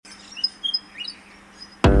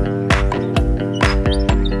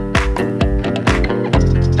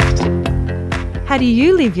do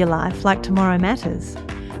you live your life like tomorrow matters?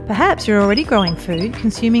 Perhaps you're already growing food,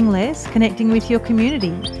 consuming less, connecting with your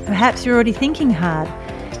community. Perhaps you're already thinking hard,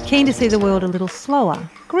 keen to see the world a little slower,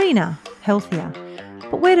 greener, healthier.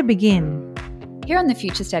 But where to begin? Here on the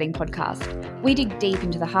Future Steading podcast, we dig deep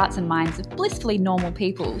into the hearts and minds of blissfully normal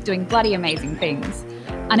people doing bloody amazing things,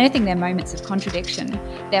 unearthing their moments of contradiction,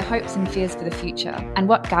 their hopes and fears for the future, and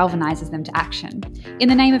what galvanises them to action, in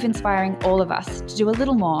the name of inspiring all of us to do a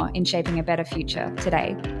little more in shaping a better future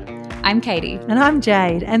today. I'm Katie. And I'm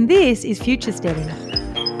Jade, and this is Future Steading.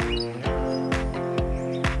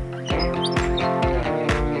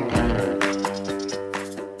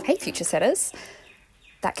 Hey, Future Setters.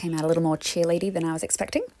 That came out a little more cheerleady than I was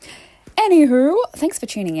expecting. Anywho, thanks for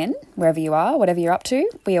tuning in, wherever you are, whatever you're up to.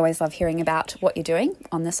 We always love hearing about what you're doing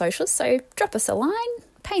on the socials, so drop us a line,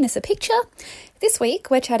 paint us a picture. This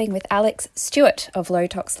week, we're chatting with Alex Stewart of Low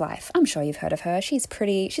Tox Life. I'm sure you've heard of her. She's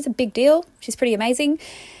a big deal. She's pretty amazing.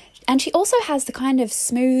 And she also has the kind of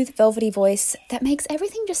smooth, velvety voice that makes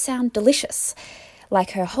everything just sound delicious,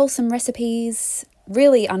 like her wholesome recipes,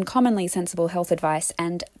 really uncommonly sensible health advice,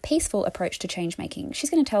 and peaceful approach to change making.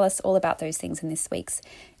 She's going to tell us all about those things in this week's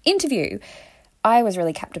interview. I was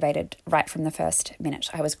really captivated right from the first minute.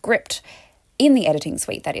 I was gripped in the editing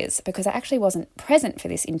suite, that is, because I actually wasn't present for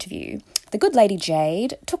this interview. The good lady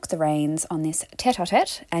Jade took the reins on this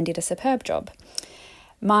tete-a-tete and did a superb job.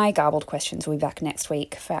 My garbled questions will be back next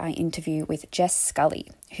week for our interview with Jess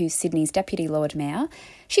Scully, who's Sydney's Deputy Lord Mayor.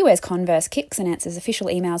 She wears Converse kicks and answers official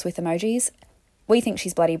emails with emojis. We think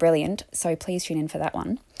she's bloody brilliant, so please tune in for that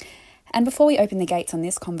one. And before we open the gates on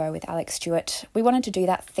this convo with Alex Stewart, we wanted to do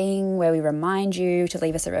that thing where we remind you to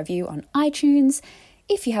leave us a review on iTunes,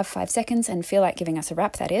 if you have 5 seconds and feel like giving us a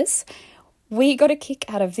rap, that is. We got a kick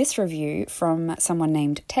out of this review from someone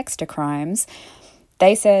named Texter Crimes.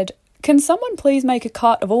 They said, "Can someone please make a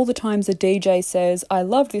cut of all the times a DJ says, 'I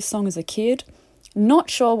loved this song as a kid'? Not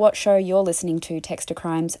sure what show you're listening to, Texter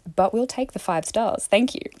Crimes, but we'll take the 5 stars.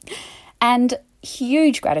 Thank you." And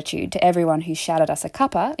huge gratitude to everyone who shouted us a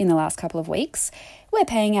cuppa in the last couple of weeks. We're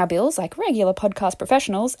paying our bills like regular podcast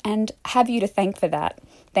professionals and have you to thank for that.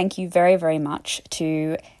 Thank you very, very much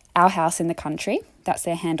to Our House in the Country. That's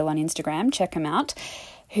their handle on Instagram. Check them out.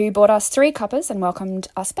 Who bought us 3 cuppas and welcomed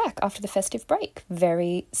us back after the festive break.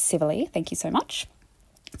 Very civilly. Thank you so much.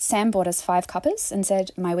 Sam bought us 5 cuppas and said,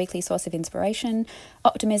 "My weekly source of inspiration,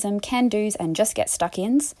 optimism, can-dos and just get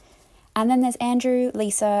stuck-ins." And then there's Andrew,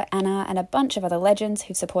 Lisa, Anna, and a bunch of other legends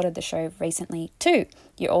who've supported the show recently too.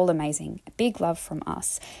 You're all amazing. A big love from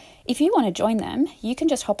us. If you want to join them, you can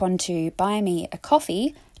just hop on to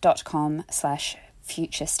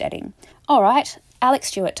buymeacoffee.com/futuresteading. All right, Alex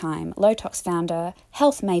Stewart time, Low Tox founder,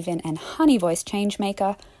 health maven, and honey voice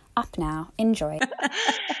changemaker. Up now. Enjoy.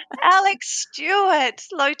 Alex Stewart,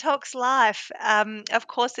 Low Tox Life. Of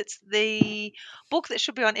course, it's the book that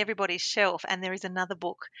should be on everybody's shelf, and there is another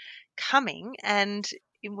book coming. And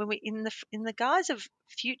in the guise of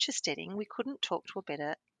future steading, we couldn't talk to a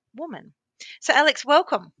better woman. So, Alex,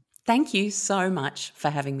 welcome. Thank you so much for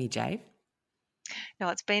having me, Jade.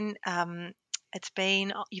 No,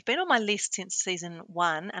 you've been on my list since season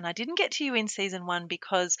 1, and I didn't get to you in season 1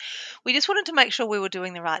 because we just wanted to make sure we were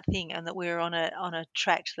doing the right thing and that we were on a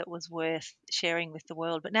track that was worth sharing with the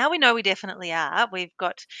world. But now we know we definitely are. We've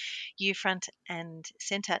got you front and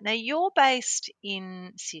centre. Now, you're based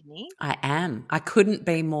in Sydney. I am. I couldn't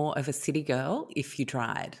be more of a city girl if you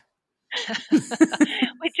tried.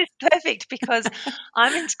 Which is perfect because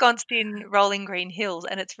I'm ensconced in rolling green hills,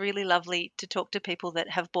 and it's really lovely to talk to people that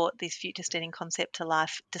have brought this future steading concept to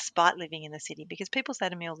life despite living in the city, because people say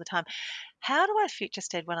to me all the time, how do I future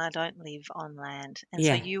stead when I don't live on land? And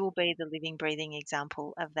so you will be the living, breathing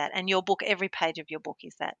example of that. And your book, every page of your book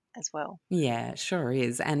is that as well. Yeah, sure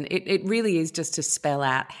is. And it really is just to spell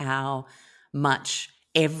out how much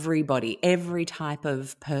everybody, every type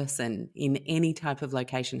of person in any type of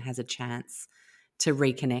location has a chance to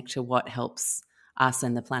reconnect to what helps us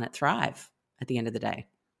and the planet thrive at the end of the day.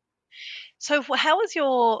 So how was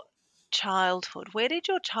your childhood? Where did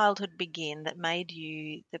your childhood begin that made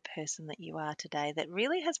you the person that you are today, that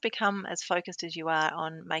really has become as focused as you are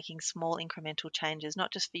on making small incremental changes,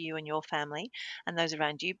 not just for you and your family and those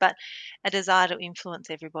around you, but a desire to influence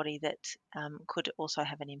everybody that could also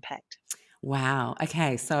have an impact? Wow.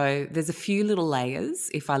 Okay. So there's a few little layers.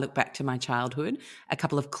 If I look back to my childhood, a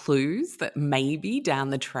couple of clues that maybe down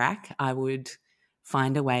the track I would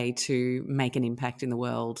find a way to make an impact in the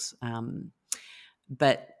world.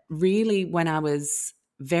 But really, when I was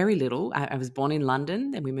very little, I was born in London,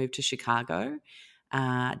 then we moved to Chicago.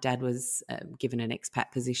 Dad was given an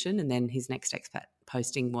expat position, and then his next expat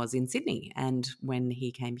posting was in Sydney. And when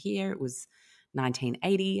he came here, it was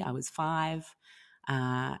 1980. I was 5.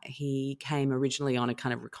 He came originally on a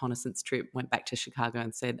kind of reconnaissance trip, went back to Chicago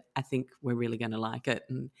and said, I think we're really going to like it,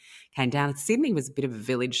 and came down. Sydney was a bit of a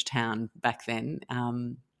village town back then.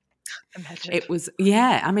 Imagine. It was,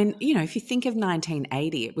 yeah. I mean, if you think of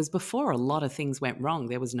 1980, it was before a lot of things went wrong.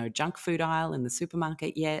 There was no junk food aisle in the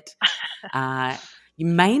supermarket yet. You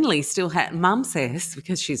mainly still had, Mum says,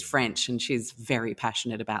 because she's French and she's very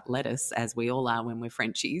passionate about lettuce, as we all are when we're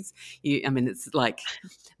Frenchies. It's like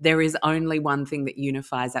there is only one thing that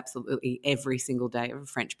unifies absolutely every single day of a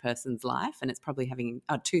French person's life, and it's probably having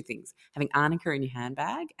two things: having arnica in your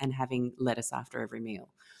handbag and having lettuce after every meal.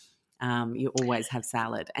 You always have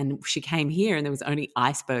salad. And she came here and there was only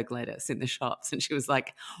iceberg lettuce in the shops. And she was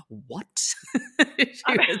like, what? She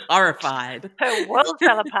was horrified. Her world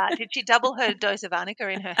fell apart. Did she double her dose of arnica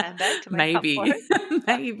in her handbag to make up for it?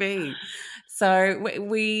 Maybe. So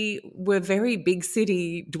we were very big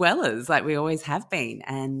city dwellers, like we always have been.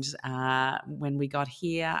 And when we got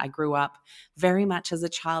here, I grew up very much as a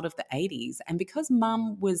child of the 80s. And because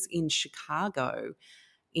Mum was in Chicago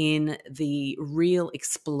in the real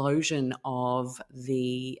explosion of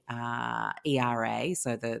the ERA,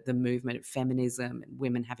 so the movement of feminism and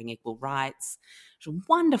women having equal rights. It was a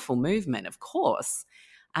wonderful movement, of course,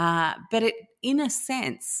 but it, in a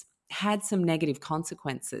sense, had some negative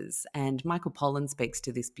consequences. And Michael Pollan speaks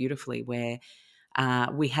to this beautifully, where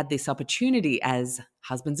we had this opportunity as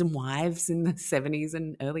husbands and wives in the 70s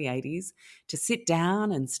and early 80s to sit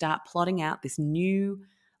down and start plotting out this new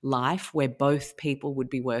life where both people would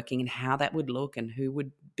be working and how that would look and who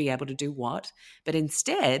would be able to do what. But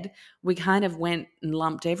instead, we kind of went and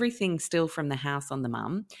lumped everything still from the house on the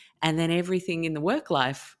mum, and then everything in the work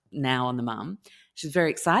life now on the mum. She's very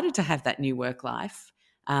excited to have that new work life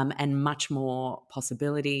and much more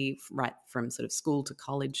possibility, right from sort of school to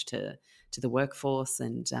college to the workforce,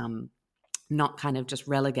 and not kind of just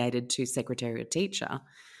relegated to secretary or teacher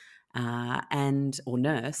or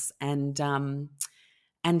nurse.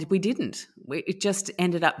 And we didn't. It just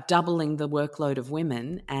ended up doubling the workload of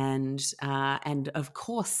women, and of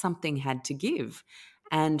course something had to give.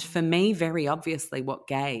 And for me, very obviously, what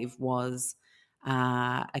gave was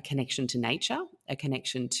a connection to nature, a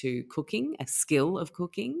connection to cooking, a skill of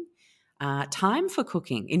cooking, time for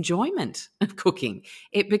cooking, enjoyment of cooking.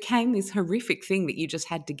 It became this horrific thing that you just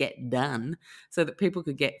had to get done so that people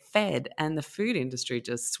could get fed, and the food industry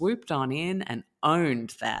just swooped on in and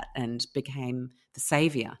owned that and became the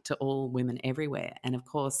savior to all women everywhere. And of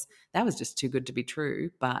course, that was just too good to be true,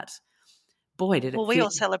 but boy, did it we all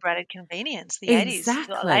celebrated convenience. The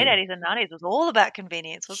Exactly. 80s, the late 80s and 90s was all about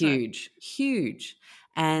convenience, wasn't it? Huge.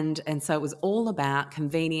 And so it was all about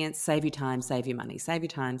convenience, save you time, save you money, save you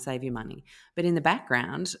time, save you money. But in the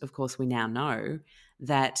background, of course, we now know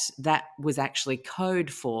that was actually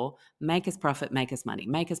code for make us profit, make us money,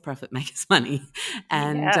 make us profit, make us money,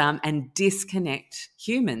 and disconnect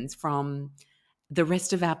humans from the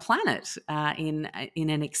rest of our planet in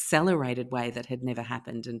an accelerated way that had never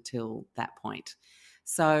happened until that point.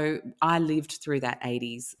 So I lived through that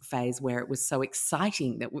 80s phase where it was so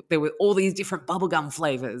exciting that there were all these different bubblegum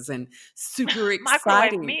flavors and super exciting.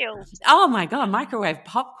 Microwave meals. Oh my God, microwave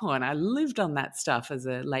popcorn. I lived on that stuff as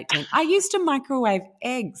a late teen. I used to microwave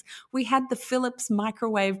eggs. We had the Philips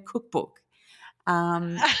microwave cookbook.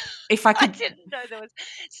 If I could, I didn't know there was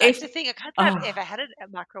such a thing. I can't say I've ever had a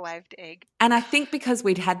microwaved egg. And I think because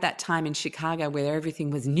we'd had that time in Chicago where everything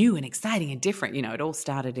was new and exciting and different, it all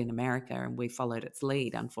started in America and we followed its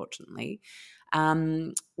lead, unfortunately.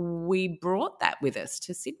 We brought that with us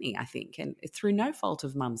to Sydney, I think, and through no fault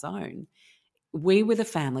of Mum's own. We were the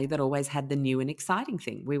family that always had the new and exciting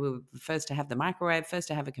thing. We were first to have the microwave, first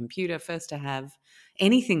to have a computer, first to have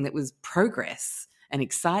anything that was progress and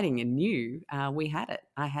exciting and new. We had it.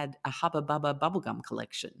 I had a Hubba Bubba bubblegum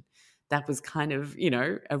collection. That was kind of,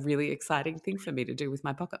 a really exciting thing for me to do with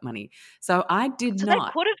my pocket money. So I did not. So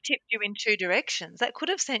that could have tipped you in two directions. That could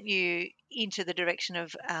have sent you into the direction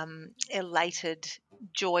of elated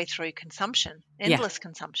joy through consumption, endless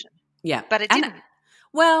consumption. Yeah. But it didn't.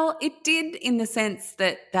 Well, it did in the sense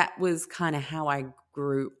that was kind of how I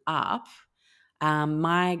grew up.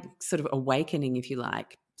 My sort of awakening, if you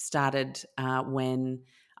like, started when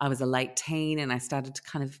I was a late teen and I started to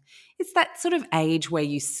it's that sort of age where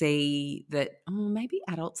you see that, maybe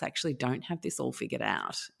adults actually don't have this all figured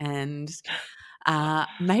out. And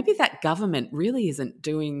maybe that government really isn't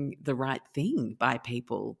doing the right thing by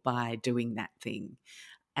people by doing that thing.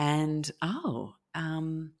 And,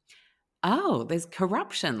 there's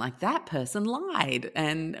corruption, like that person lied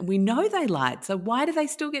and we know they lied. So why do they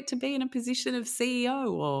still get to be in a position of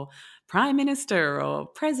CEO or prime minister or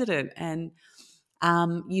president? And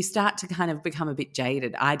you start to kind of become a bit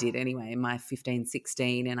jaded. I did anyway in my 15,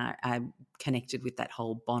 16, and I connected with that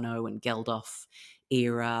whole Bono and Geldof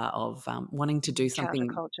era of wanting to do something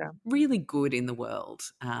counterculture, really good in the world,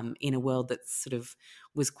 in a world that sort of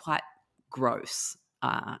was quite gross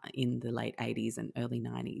in the late 80s and early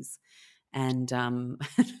 90s. And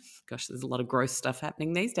gosh, there's a lot of gross stuff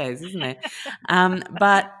happening these days, isn't there?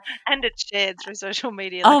 But and it's shared through social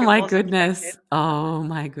media. oh my goodness! Oh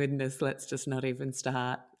my goodness! Let's just not even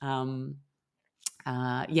start.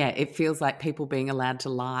 It feels like people being allowed to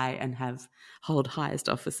lie and hold highest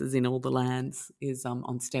offices in all the lands is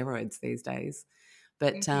on steroids these days.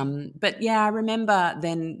 But I remember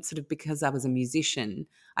then, sort of, because I was a musician,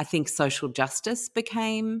 I think social justice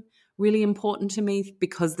became really important to me,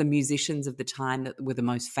 because the musicians of the time that were the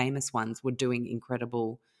most famous ones were doing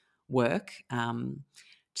incredible work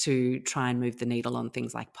to try and move the needle on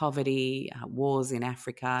things like poverty, wars in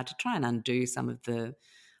Africa, to try and undo some of the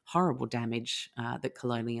horrible damage that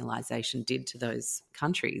colonialisation did to those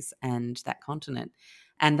countries and that continent.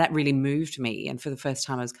 And that really moved me. And for the first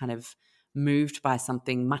time, I was kind of moved by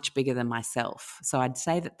something much bigger than myself. So I'd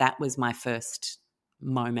say that was my first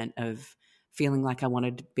moment of feeling like I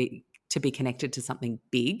wanted to be connected to something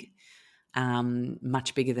big,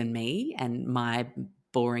 much bigger than me and my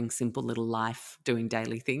boring, simple little life doing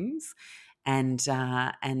daily things. And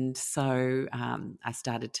so I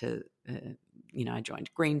started to, I joined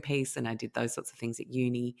Greenpeace and I did those sorts of things at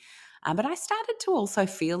uni. But I started to also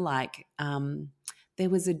feel like there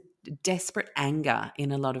was a desperate anger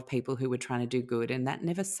in a lot of people who were trying to do good, and that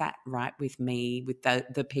never sat right with me, with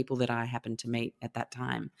the people that I happened to meet at that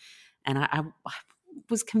time. And I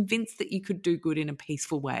was convinced that you could do good in a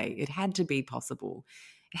peaceful way. It had to be possible.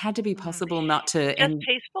 It had to be possible not to... Just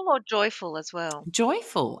peaceful or joyful as well?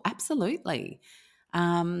 Joyful, absolutely.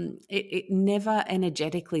 It never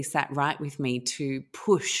energetically sat right with me to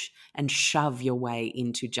push and shove your way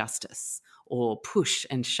into justice, or push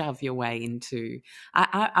and shove your way into...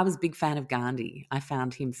 I was a big fan of Gandhi. I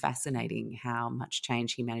found him fascinating, how much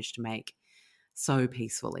change he managed to make so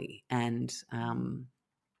peacefully. And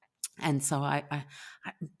so I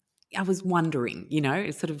was wondering,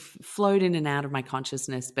 it sort of flowed in and out of my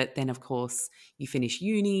consciousness. But then, of course, you finish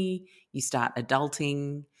uni, you start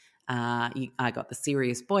adulting. I got the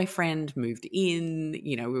serious boyfriend, moved in,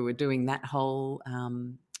 we were doing that whole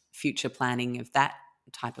future planning of that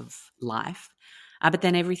type of life. But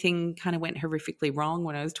then everything kind of went horrifically wrong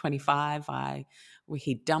when I was 25.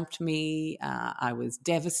 He dumped me. I was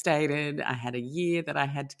devastated. I had a year that I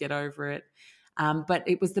had to get over it. But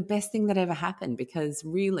it was the best thing that ever happened, because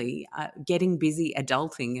really getting busy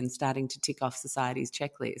adulting and starting to tick off society's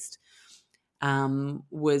checklist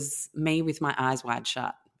was me with my eyes wide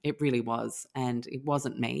shut. It really was. And it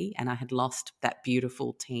wasn't me. And I had lost that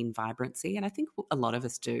beautiful teen vibrancy. And I think a lot of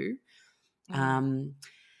us do.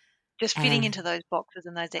 Just fitting into those boxes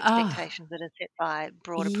and those expectations that are set by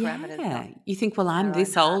broader parameters. Yeah. You think, well, I'm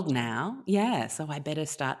this old now. Yeah. So I better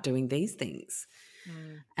start doing these things.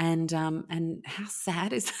 And how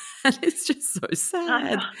sad is that? It's just so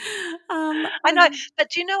sad. I know, but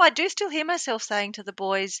do you know, I do still hear myself saying to the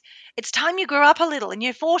boys, it's time you grew up a little, and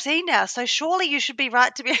you're 14 now, so surely you should be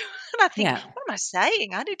right to be... And I think, what am I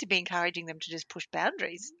saying? I need to be encouraging them to just push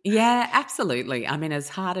boundaries. Yeah, absolutely. I mean, as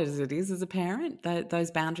hard as it is as a parent,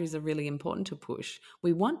 those boundaries are really important to push.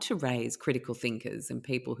 We want to raise critical thinkers and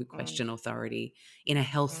people who question authority in a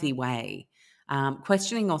healthy way.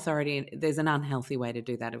 Questioning authority, there's an unhealthy way to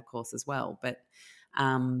do that, of course, as well. But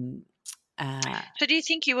so do you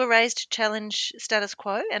think you were raised to challenge status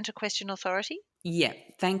quo and to question authority? Yeah,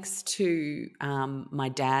 thanks to my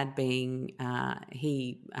dad being,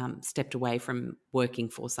 he stepped away from working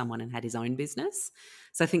for someone and had his own business.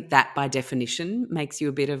 So I think that by definition makes you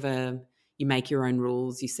a bit of you make your own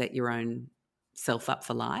rules, you set your own self up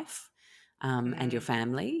for life. And your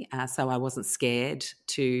family. So I wasn't scared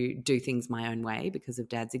to do things my own way because of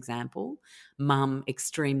Dad's example. Mum,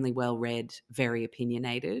 extremely well-read, very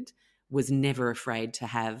opinionated, was never afraid to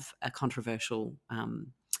have a controversial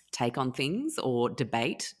take on things or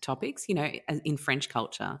debate topics. In French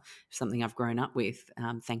culture, something I've grown up with,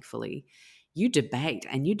 thankfully, you debate,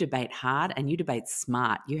 and you debate hard, and you debate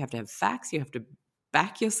smart. You have to have facts, you have to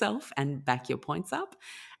back yourself and back your points up.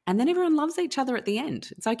 And then everyone loves each other at the end.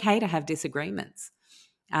 It's okay to have disagreements.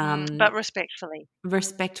 But respectfully.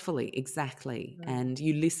 Respectfully, exactly. And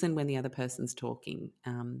you listen when the other person's talking.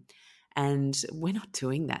 And we're not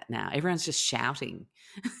doing that now. Everyone's just shouting.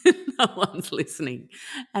 No one's listening.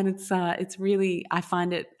 And it's really, I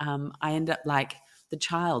find it, I end up like the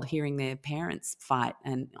child hearing their parents fight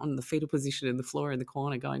and on the fetal position in the floor in the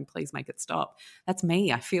corner going, please make it stop. That's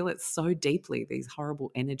me. I feel it so deeply, these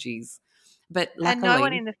horrible energies. But luckily, and no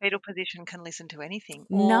one in the fetal position can listen to anything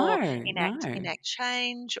no, or enact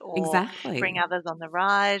change or exactly. bring others on the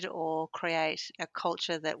ride or create a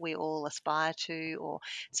culture that we all aspire to. Or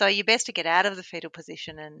so you're best to get out of the fetal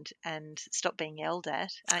position and stop being yelled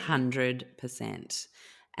at, aren't you? 100%.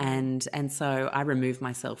 And so I remove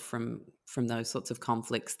myself from those sorts of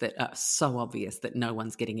conflicts that are so obvious that no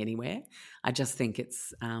one's getting anywhere. I just think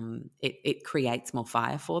it's it creates more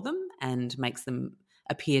fire for them and makes them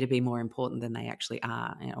appear to be more important than they actually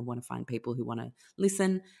are. I want to find people who want to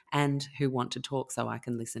listen and who want to talk so I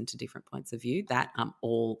can listen to different points of view. That I'm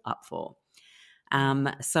all up for.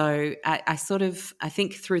 So I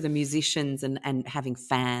think through the musicians and having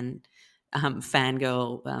fangirl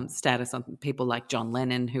status on people like John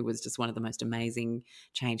Lennon, who was just one of the most amazing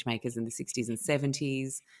change makers in the 60s and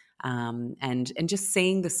 70s, and just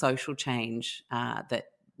seeing the social change that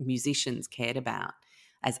musicians cared about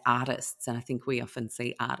as artists. And I think we often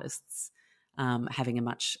see artists having a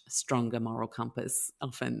much stronger moral compass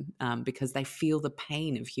often because they feel the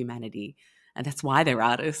pain of humanity. And that's why they're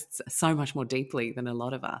artists so much more deeply than a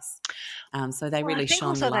lot of us. So they really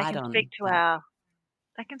shone the light on that.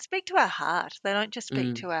 They can speak to our heart. They don't just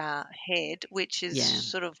speak to our head, which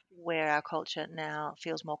is sort of where our culture now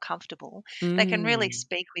feels more comfortable. They can really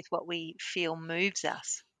speak with what we feel moves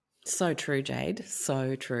us. So true, Jade.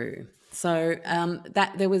 So true. So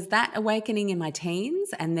that there was that awakening in my teens,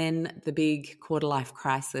 and then the big quarter life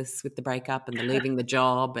crisis with the breakup and the leaving the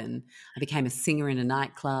job, and I became a singer in a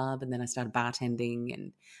nightclub, and then I started bartending,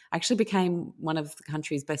 and I actually became one of the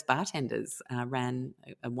country's best bartenders. Ran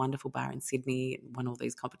a wonderful bar in Sydney, won all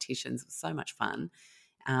these competitions. It was so much fun.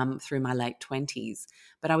 Through my late 20s.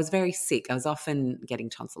 But I was very sick. I was often getting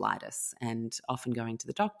tonsillitis and often going to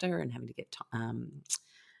the doctor and having to get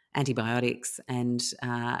antibiotics. And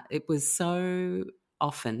it was so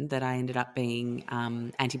often that I ended up being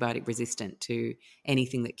antibiotic resistant to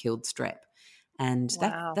anything that killed strep. And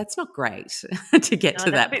that's not great to get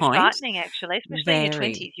to that point. That's a bit frightening, actually, especially in your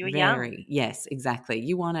 20s. You were young. Yes, exactly.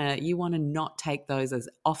 You want to not take those as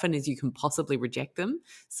often as you can possibly reject them,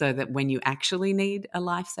 so that when you actually need a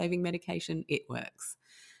life-saving medication, it works.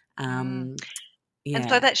 And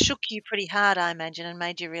so that shook you pretty hard, I imagine, and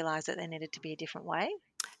made you realise that there needed to be a different way.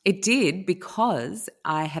 It did, because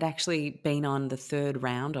I had actually been on the third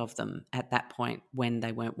round of them at that point when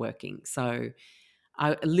they weren't working. So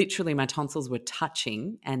my tonsils were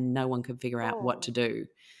touching and no one could figure out what to do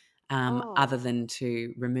other than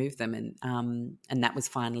to remove them. And that was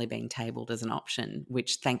finally being tabled as an option,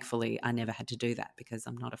 which thankfully I never had to do that because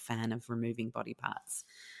I'm not a fan of removing body parts.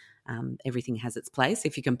 Everything has its place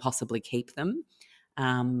if you can possibly keep them.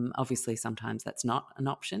 Obviously, sometimes that's not an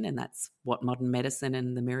option, and that's what modern medicine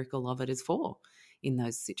and the miracle of it is for in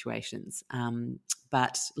those situations.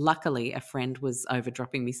 But luckily, a friend was over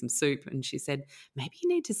dropping me some soup, and she said, maybe you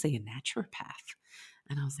need to see a naturopath.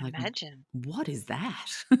 And I was like, imagine. What is that?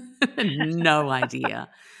 No idea.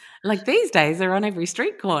 Like these days, they're on every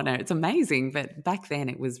street corner. It's amazing. But back then,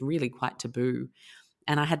 it was really quite taboo.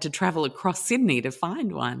 And I had to travel across Sydney to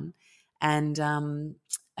find one. And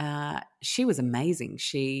she was amazing.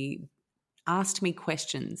 She asked me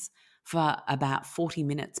questions for about 40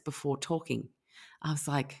 minutes before talking. I was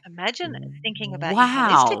like, imagine thinking about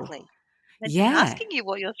wow. you holistically. And asking you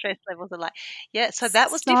what your stress levels are like. Yeah, so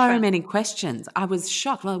that was different. So many questions. I was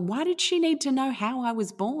shocked. Like, why did she need to know how I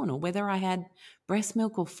was born or whether I had breast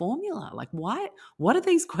milk or formula? Like, why? What are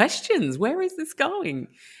these questions? Where is this going?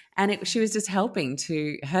 And she was just helping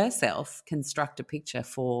to herself construct a picture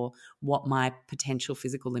for what my potential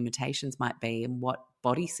physical limitations might be and what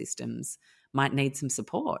body systems might need some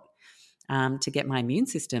support to get my immune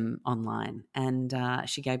system online. And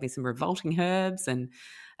she gave me some revolting herbs and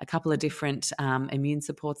a couple of different immune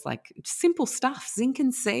supports, like simple stuff, zinc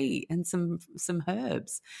and C, and some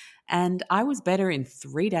herbs. And I was better in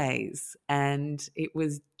 3 days, and it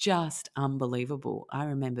was just unbelievable. I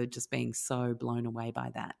remember just being so blown away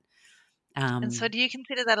by that. And so do you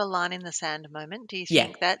consider that a line in the sand moment? Do you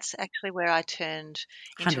think that's actually where I turned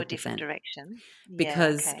into 100%. A different direction?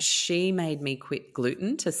 Because she made me quit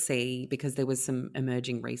gluten to see, because there was some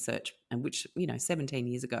emerging research, and which, 17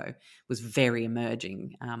 years ago was very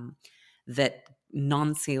emerging, that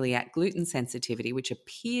non-celiac gluten sensitivity, which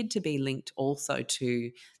appeared to be linked also to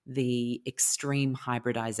the extreme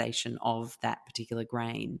hybridization of that particular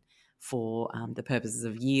grain, for the purposes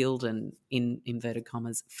of yield and, in inverted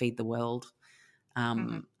commas, feed the world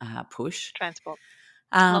push. Transport.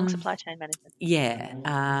 Long supply chain management.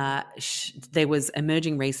 Yeah. There was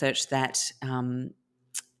emerging research that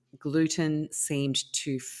gluten seemed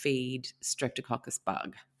to feed Streptococcus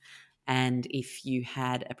bug. And if you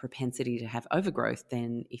had a propensity to have overgrowth,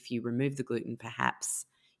 then if you remove the gluten, perhaps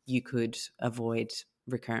you could avoid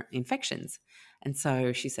recurrent infections. And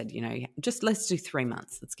so she said, just let's do 3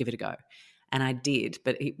 months. Let's give it a go. And I did,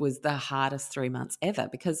 but it was the hardest 3 months ever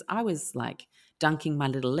because I was like dunking my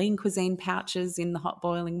little Lean Cuisine pouches in the hot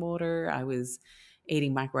boiling water. I was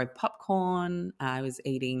eating microwave popcorn. I was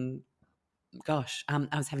eating, I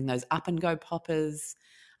was having those Up and Go poppers.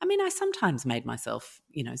 I mean, I sometimes made myself,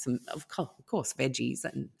 some, of course, veggies,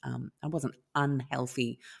 and I wasn't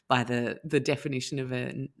unhealthy by the definition of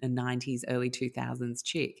a 90s, early 2000s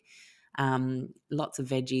chick. Lots of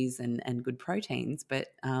veggies and good proteins, but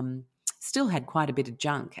still had quite a bit of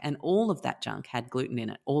junk, and all of that junk had gluten in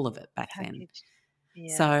it, all of it back then.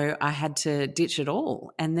 Yeah. So I had to ditch it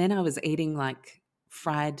all. And then I was eating like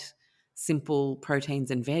fried simple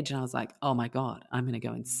proteins and veg, and I was like, oh my God, I'm going to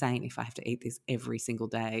go insane if I have to eat this every single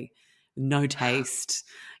day. No taste.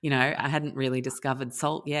 I hadn't really discovered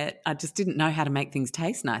salt yet. I just didn't know how to make things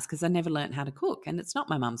taste nice because I never learned how to cook, and it's not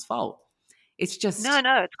my mum's fault. It's just... No,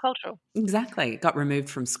 it's cultural. Exactly. It got removed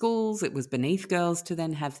from schools. It was beneath girls to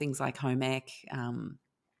then have things like home ec.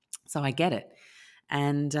 So I get it.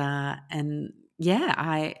 And yeah,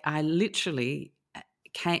 I literally...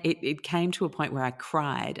 It came to a point where I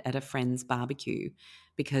cried at a friend's barbecue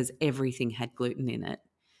because everything had gluten in it.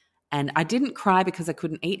 And I didn't cry because I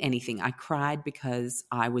couldn't eat anything. I cried because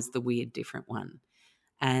I was the weird, different one.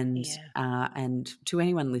 And and to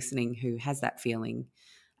anyone listening who has that feeling,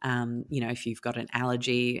 if you've got an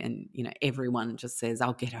allergy and, everyone just says,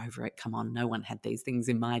 I'll get over it. Come on, no one had these things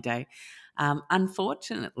in my day.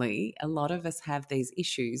 Unfortunately, a lot of us have these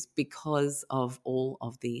issues because of all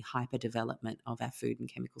of the hyperdevelopment of our food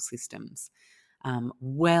and chemical systems,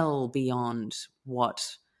 well beyond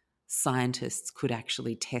what scientists could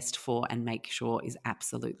actually test for and make sure is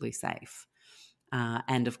absolutely safe.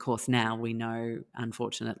 And of course, now we know,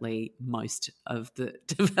 unfortunately, most of the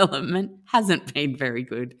development hasn't been very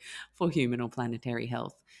good for human or planetary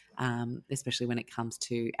health, especially when it comes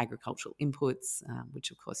to agricultural inputs,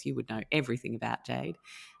 which of course you would know everything about, Jade,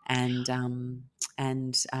 and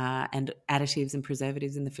additives and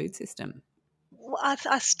preservatives in the food system. Well,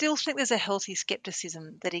 I still think there's a healthy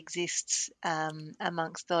skepticism that exists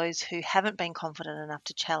amongst those who haven't been confident enough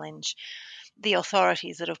to challenge the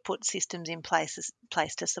authorities that have put systems in place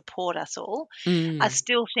to support us all. I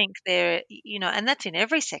still think there, and that's in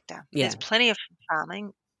every sector. Yeah. There's plenty of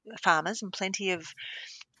farmers and plenty of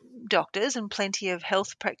doctors and plenty of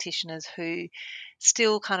health practitioners who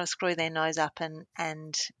still kind of screw their nose up and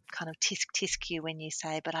kind of tisk you when you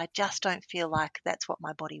say, but I just don't feel like that's what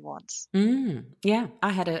my body wants. Yeah,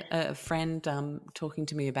 I had a friend talking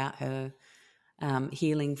to me about her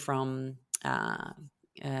healing from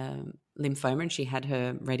lymphoma, and she had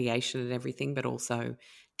her radiation and everything, but also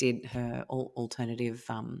did her alternative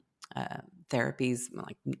therapies,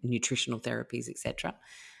 like nutritional therapies, etc.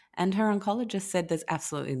 And her oncologist said there's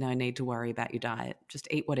absolutely no need to worry about your diet. Just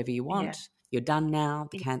eat whatever you want. Yeah. You're done now.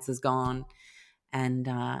 The cancer's gone.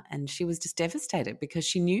 And she was just devastated because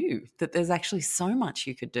she knew that there's actually so much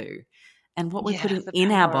you could do. And what we're putting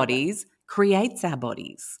in our bodies creates our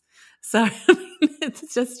bodies. So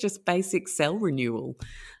it's just basic cell renewal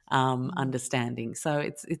understanding. So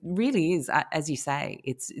it really is, as you say,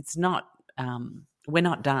 it's not, we're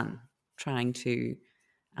not done trying to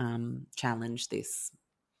challenge this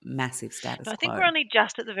massive status quo. I think we're only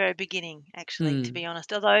just at the very beginning, actually, to be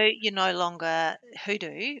honest. Although you're no longer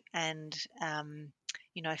hoodoo and,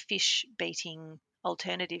 fish beating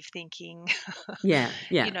alternative thinking,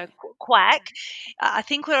 quack. I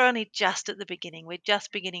think we're only just at the beginning. We're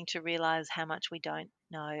just beginning to realise how much we don't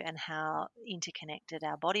know and how interconnected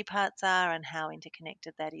our body parts are and how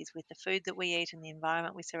interconnected that is with the food that we eat and the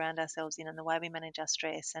environment we surround ourselves in and the way we manage our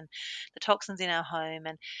stress and the toxins in our home.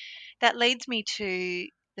 And that leads me to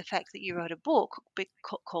the fact that you wrote a book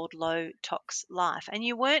called Low Tox Life. And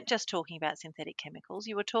you weren't just talking about synthetic chemicals.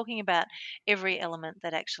 You were talking about every element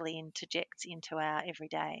that actually interjects into our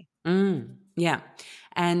everyday. Yeah.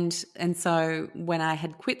 And so when I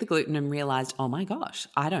had quit the gluten and realised, oh my gosh,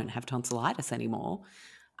 I don't have tonsillitis anymore,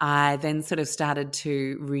 I then sort of started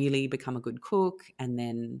to really become a good cook and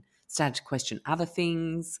then started to question other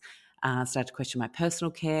things. Started to question my personal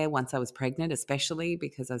care once I was pregnant, especially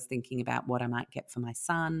because I was thinking about what I might get for my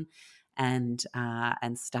son, and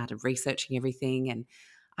started researching everything. And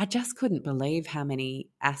I just couldn't believe how many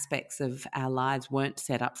aspects of our lives weren't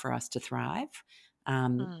set up for us to thrive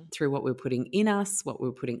through what we were putting in us, what we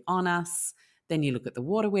were putting on us. then you look at the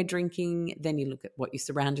water we're drinking, then you look at what you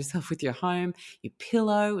surround yourself with, your home, your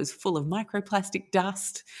pillow is full of microplastic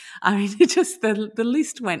dust. I mean, it just the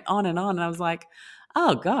list went on, and I was like,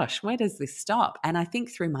 oh gosh, where does this stop? And I think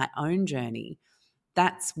through my own journey,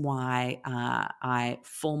 that's why I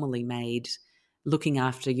formally made looking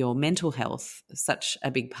after your mental health such a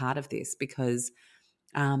big part of this, because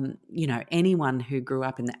anyone who grew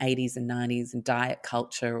up in the 80s and 90s and diet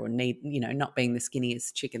culture, or not being the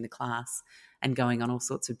skinniest chick in the class and going on all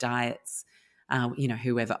sorts of diets,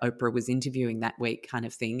 whoever Oprah was interviewing that week kind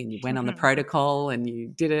of thing, and you went on the protocol and you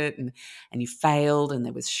did it and you failed, and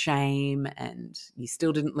there was shame, and you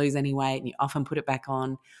still didn't lose any weight, and you often put it back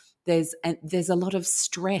on. There's a lot of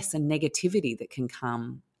stress and negativity that can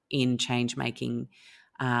come in change making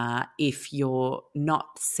if you're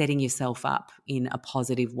not setting yourself up in a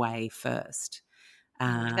positive way first.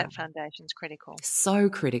 That foundation's critical. So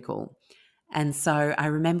critical. And so I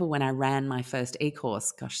remember when I ran my first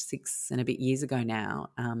e-course, 6 and a bit years ago now,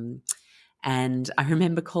 and I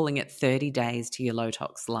remember calling it 30 Days to Your Low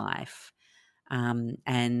Tox Life. And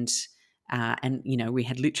we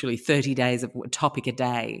had literally 30 days of topic a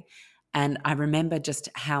day. And I remember just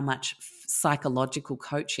how much psychological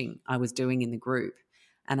coaching I was doing in the group.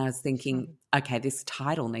 And I was thinking, okay, this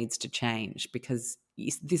title needs to change, because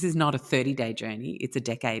this is not a 30-day journey. It's a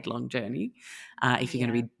decade-long journey if you're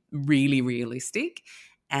going to be really realistic.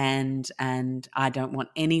 And I don't want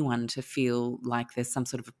anyone to feel like there's some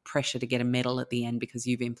sort of a pressure to get a medal at the end because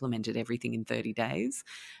you've implemented everything in 30 days.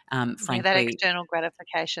 Frankly, that external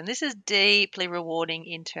gratification. This is deeply rewarding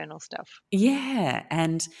internal stuff. Yeah.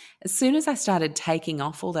 And as soon as I started taking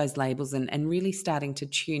off all those labels and really starting to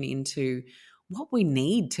tune into what we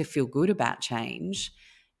need to feel good about change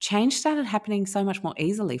started happening so much more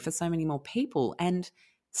easily for so many more people, and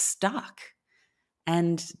stuck.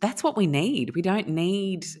 And that's what we need. We don't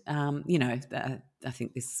need, I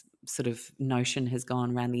think this sort of notion has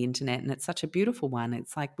gone around the internet, and it's such a beautiful one.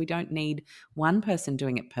 It's like we don't need one person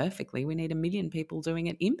doing it perfectly. We need a million people doing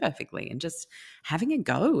it imperfectly, and just having a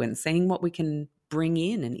go and seeing what we can bring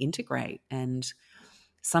in and integrate. And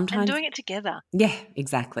sometimes doing it together. Yeah,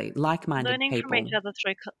 exactly. Like-minded learning people. From each other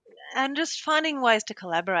and just finding ways to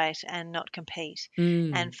collaborate and not compete,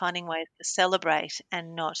 and finding ways to celebrate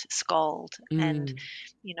and not scold, and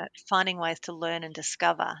finding ways to learn and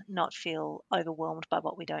discover, not feel overwhelmed by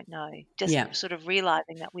what we don't know. Just sort of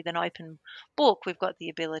realizing that with an open book, we've got the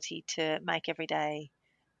ability to make every day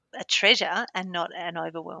a treasure and not an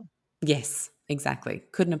overwhelm. Yes, exactly.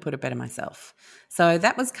 Couldn't have put it better myself. So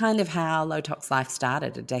that was kind of how Low Tox Life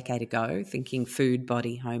started a decade ago, thinking food,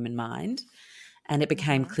 body, home and mind. And it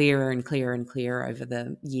became clearer and clearer and clearer over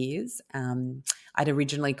the years. I'd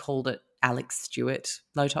originally called it Alex Stewart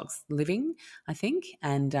Low Tox Living, I think,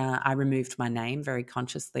 and I removed my name very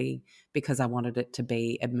consciously because I wanted it to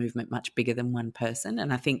be a movement much bigger than one person.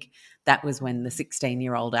 And I think that was when the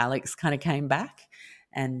 16-year-old Alex kind of came back.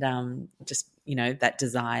 And that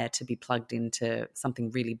desire to be plugged into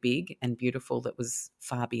something really big and beautiful that was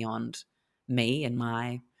far beyond me and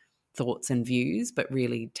my thoughts and views, but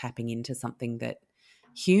really tapping into something that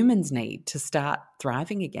humans need to start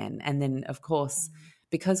thriving again. And then, of course,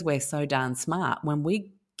 because we're so darn smart, when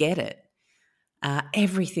we get it,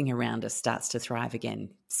 everything around us starts to thrive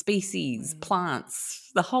again. Species, plants,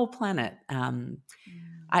 the whole planet.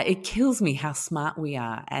 It kills me how smart we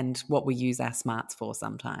are and what we use our smarts for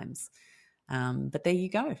sometimes. But there you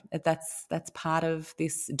go. That's part of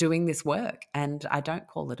this, doing this work. And I don't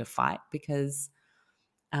call it a fight, because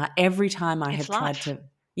every time I have tried to,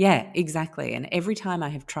 exactly. And every time I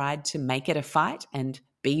have tried to make it a fight and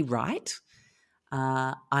be right,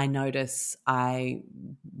 I notice I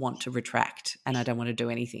want to retract and I don't want to do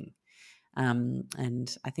anything.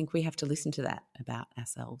 And I think we have to listen to that about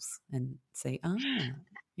ourselves and say,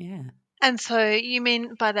 yeah. And so you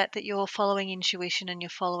mean by that you're following intuition and you're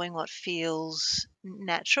following what feels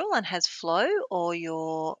natural and has flow,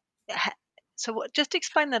 or just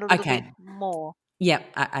explain that a little bit more. Yeah,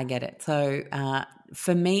 I get it. So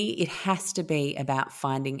for me, it has to be about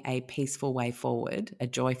finding a peaceful way forward, a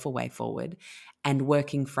joyful way forward, and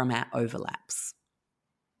working from our overlaps,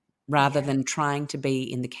 rather than trying to be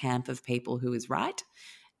in the camp of people who is right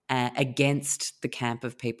against the camp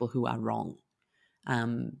of people who are wrong,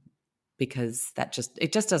 because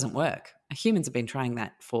it just doesn't work. Humans have been trying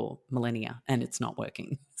that for millennia and it's not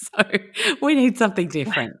working. So we need something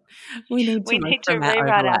different. We need to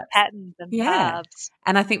rewrite our patterns and paths.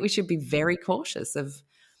 And I think we should be very cautious of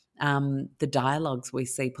the dialogues we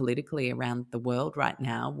see politically around the world right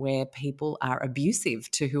now, where people are abusive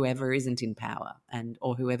to whoever isn't in power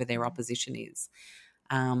or whoever their opposition is.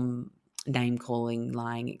 name calling,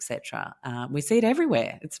 lying, etc. We see it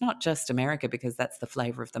everywhere. It's not just America because that's the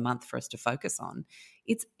flavour of the month for us to focus on.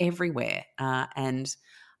 It's everywhere. And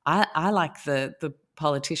I like the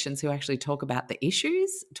politicians who actually talk about the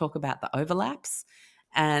issues, talk about the overlaps,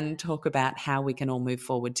 and talk about how we can all move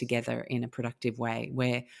forward together in a productive way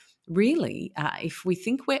where really, if we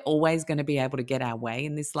think we're always going to be able to get our way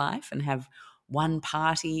in this life and have one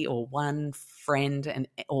party or one friend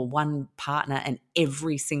or one partner and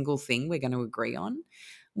every single thing we're going to agree on,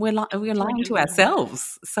 we're lying to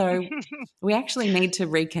ourselves. So we actually need to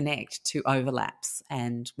reconnect to overlaps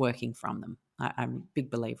and working from them. I'm a big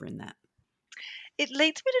believer in that. It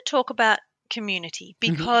leads me to talk about community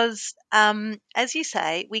because, as you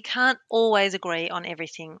say, we can't always agree on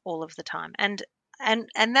everything all of the time. And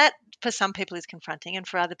that for some people is confronting, and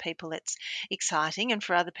for other people it's exciting, and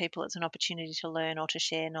for other people it's an opportunity to learn or to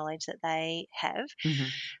share knowledge that they have.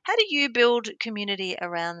 How do you build community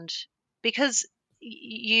around, because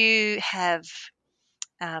you have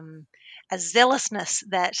a zealousness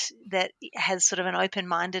that has sort of an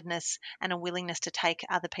open-mindedness and a willingness to take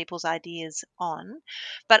other people's ideas on,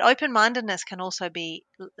 but open-mindedness can also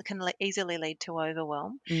easily lead to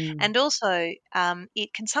overwhelm, and also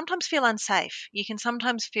it can sometimes feel unsafe. You can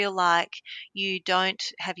sometimes feel like you don't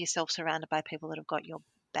have yourself surrounded by people that have got your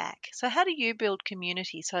back. So how do you build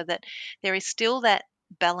community so that there is still that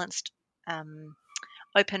balanced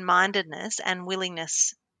open-mindedness and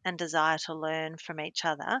willingness and desire to learn from each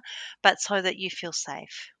other, but so that you feel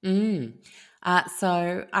safe?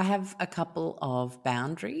 So I have a couple of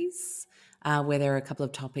boundaries where there are a couple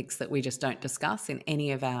of topics that we just don't discuss in any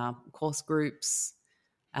of our course groups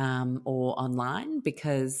or online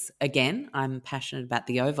because, again, I'm passionate about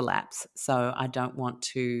the overlaps, so I don't want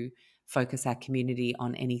to focus our community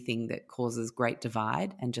on anything that causes great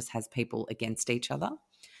divide and just has people against each other.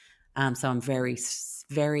 So I'm very,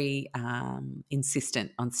 very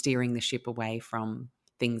insistent on steering the ship away from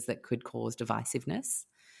things that could cause divisiveness.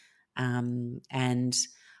 And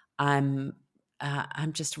I'm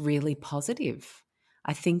just really positive,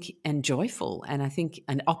 I think, and joyful, and I think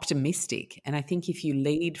and optimistic. And I think if you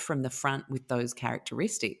lead from the front with those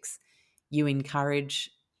characteristics, you encourage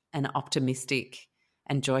an optimistic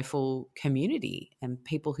and joyful community and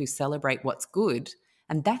people who celebrate what's good.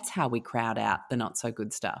 And that's how we crowd out the not so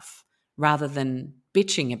good stuff rather than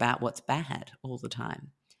bitching about what's bad all the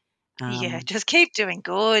time. Just keep doing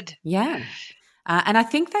good. Yeah. And I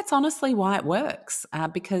think that's honestly why it works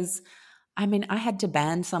because, I mean, I had to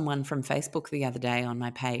ban someone from Facebook the other day on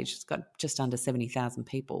my page. It's got just under 70,000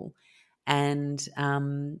 people. And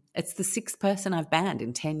it's the sixth person I've banned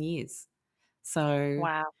in 10 years. So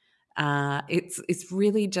wow. It's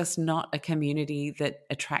really just not a community that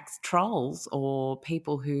attracts trolls or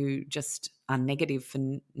people who just are negative for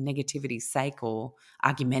negativity's sake or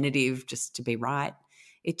argumentative just to be right.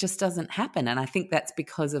 It just doesn't happen. And I think that's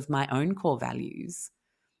because of my own core values.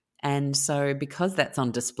 And so because that's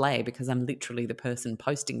on display, because I'm literally the person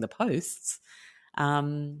posting the posts,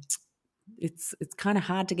 it's kind of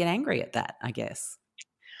hard to get angry at that, I guess.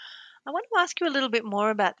 I want to ask you a little bit more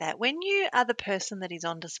about that. When you are the person that is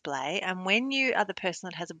on display and when you are the person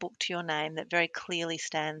that has a book to your name that very clearly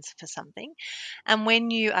stands for something, and when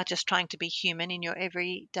you are just trying to be human in your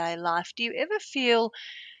everyday life, do you ever feel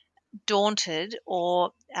daunted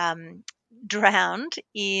or drowned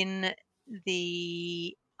in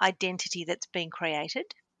the identity that's been created?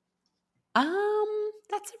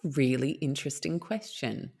 That's a really interesting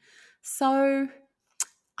question. So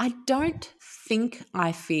I don't think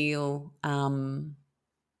I feel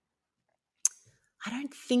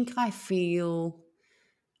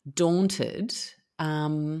daunted.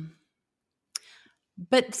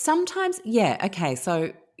 But sometimes, yeah, okay.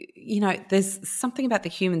 So, there's something about the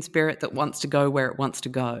human spirit that wants to go where it wants to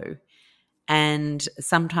go. And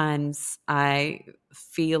sometimes I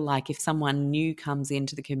feel like if someone new comes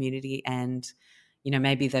into the community and,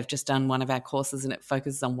 maybe they've just done one of our courses and it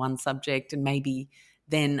focuses on one subject and maybe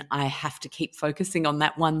then I have to keep focusing on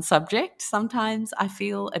that one subject. Sometimes I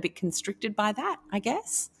feel a bit constricted by that, I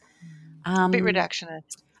guess. A bit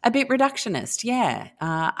reductionist. A bit reductionist, yeah.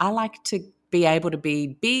 I like to be able to be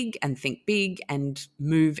big and think big and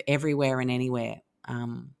move everywhere and anywhere.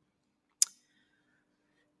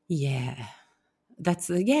 It's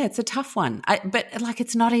a tough one. But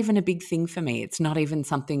it's not even a big thing for me. It's not even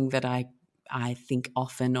something that I think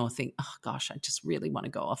often or think, oh gosh, I just really want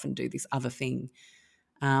to go off and do this other thing.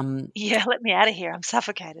 Let me out of here. I'm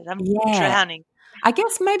suffocated. I'm drowning. I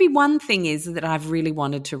guess maybe one thing is that I've really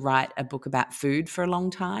wanted to write a book about food for a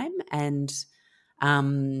long time, and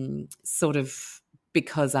sort of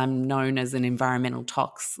because I'm known as an environmental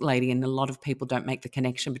tox lady and a lot of people don't make the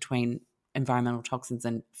connection between environmental toxins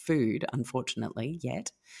and food, unfortunately,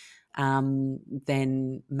 yet,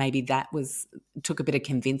 then maybe that took a bit of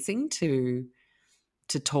convincing to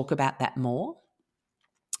talk about that more.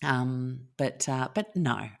 But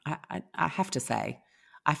no, I have to say,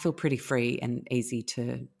 I feel pretty free and easy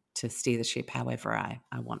to steer the ship however I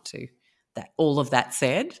want to. That all of that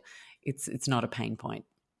said, it's not a pain point.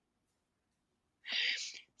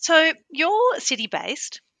 So you're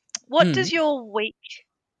city-based. What does your week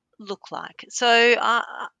look like? So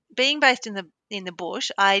being based in the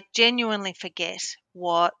bush, I genuinely forget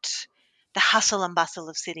what the hustle and bustle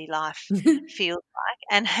of city life feels like,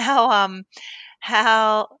 and how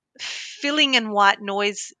filling and white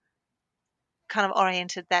noise kind of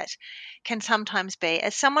oriented that can sometimes be.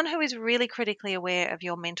 As someone who is really critically aware of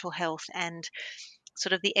your mental health and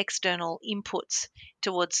sort of the external inputs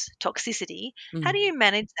towards toxicity, how do you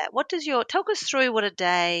manage that? Talk us through what a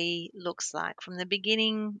day looks like from the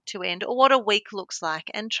beginning to end, or what a week looks like,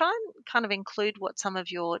 and try and kind of include what some of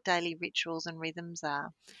your daily rituals and rhythms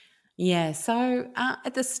are. Yeah, so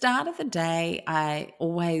at the start of the day, I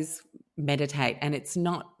always meditate, and it's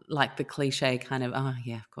not like the cliche kind of, oh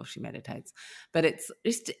yeah, of course she meditates, but it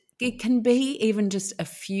can be even just a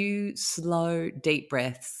few slow, deep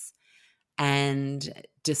breaths and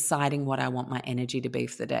deciding what I want my energy to be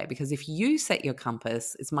for the day. Because if you set your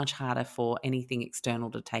compass, it's much harder for anything external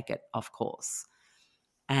to take it off course.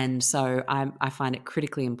 And so I find it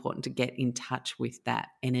critically important to get in touch with that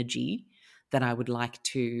energy that I would like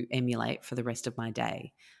to emulate for the rest of my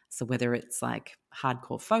day. So whether it's like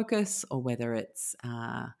hardcore focus or whether it's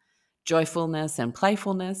joyfulness and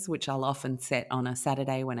playfulness, which I'll often set on a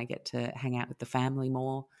Saturday when I get to hang out with the family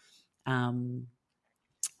more,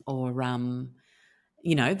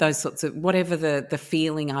 those sorts of, whatever the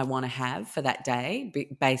feeling I want to have for that day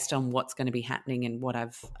based on what's going to be happening and what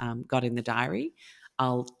I've got in the diary.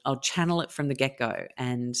 I'll channel it from the get-go.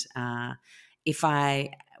 And if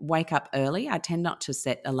I wake up early, I tend not to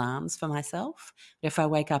set alarms for myself. But if I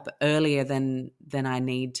wake up earlier than I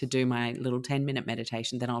need to do my little 10-minute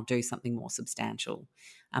meditation, then I'll do something more substantial.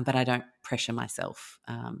 But I don't pressure myself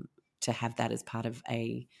to have that as part of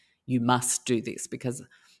you must do this, because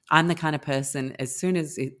I'm the kind of person, as soon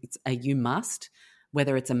as it's a you must,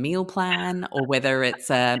 whether it's a meal plan or whether it's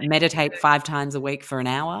a meditate 5 times a week for an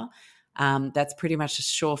hour, that's pretty much a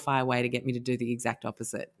surefire way to get me to do the exact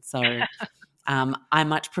opposite. So I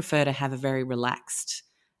much prefer to have a very relaxed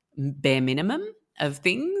bare minimum of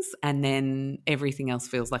things, and then everything else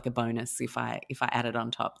feels like a bonus if I add it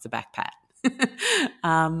on top. It's a back pat.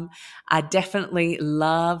 I definitely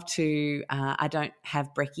love to I don't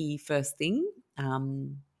have brekkie first thing.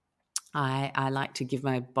 I like to give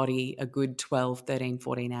my body a good 12, 13,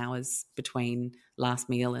 14 hours between last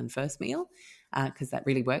meal and first meal, because that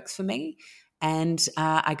really works for me. And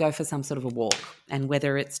I go for some sort of a walk. And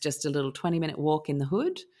whether it's just a little 20-minute walk in the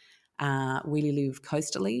hood, we live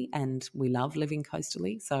coastally and we love living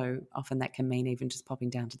coastally. So often that can mean even just popping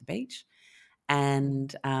down to the beach.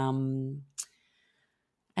 And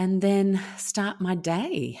then start my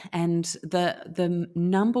day. And the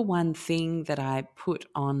number one thing that I put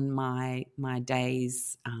on my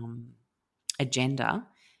day's agenda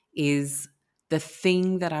is the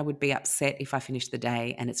thing that I would be upset if I finished the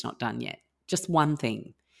day and it's not done yet. Just one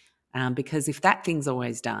thing. Because if that thing's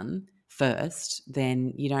always done first,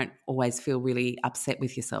 then you don't always feel really upset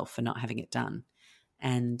with yourself for not having it done.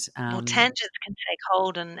 And tangents can take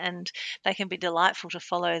hold and they can be delightful to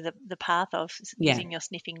follow the path of using your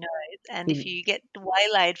sniffing nose. And if you get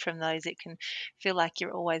waylaid from those, it can feel like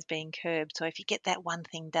you're always being curbed. So if you get that one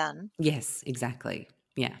thing done. Yes, exactly.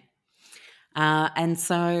 Yeah. And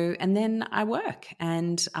then I work,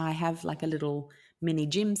 and I have like a little mini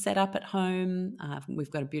gym set up at home.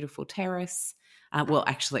 We've got a beautiful terrace. Well,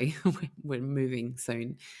 actually, we're moving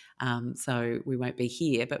soon, so we won't be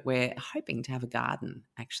here, but we're hoping to have a garden,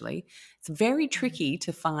 actually. It's very tricky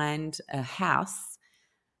to find a house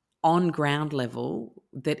on ground level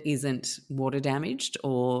that isn't water damaged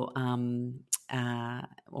or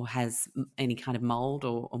has any kind of mold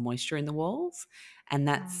or moisture in the walls. And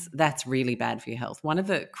that's really bad for your health. One of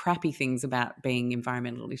the crappy things about being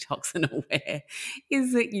environmentally toxin aware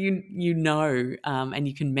is that you know and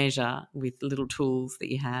you can measure with little tools that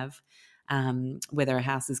you have whether a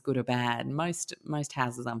house is good or bad. Most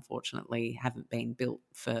houses, unfortunately, haven't been built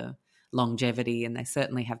for longevity, and they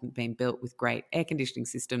certainly haven't been built with great air conditioning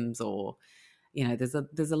systems, or there's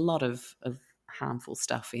a lot of harmful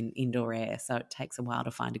stuff in indoor air, so it takes a while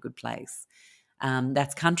to find a good place.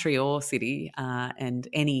 That's country or city, and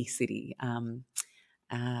any city.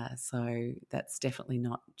 So that's definitely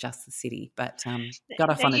not just the city, but got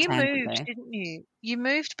off Now on a you tangent moved, there. didn't you? You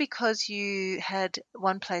moved because you had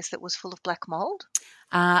one place that was full of black mold?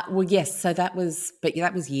 Well, yes. So that was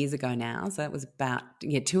years ago now. So that was about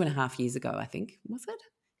 2.5 years ago, I think. Was it?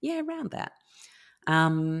 Yeah, around that.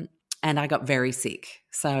 And I got very sick.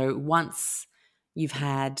 So once you've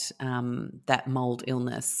had that mold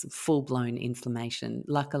illness, full blown inflammation.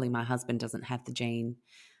 Luckily, my husband doesn't have the gene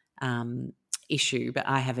issue, but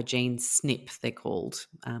I have a gene SNP, they're called.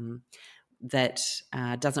 That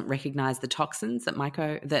doesn't recognize the toxins the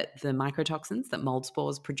mycotoxins that mold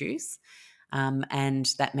spores produce.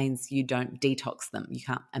 And that means you don't detox them. You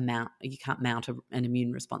can't mount an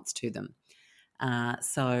immune response to them.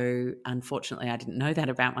 So unfortunately, I didn't know that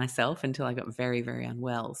about myself until I got very, very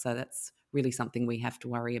unwell. So that's really something we have to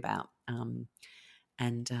worry about. And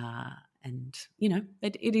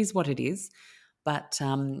it is what it is. But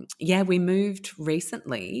we moved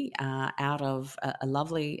recently out of a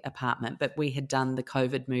lovely apartment, but we had done the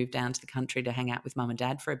COVID move down to the country to hang out with mum and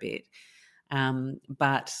dad for a bit.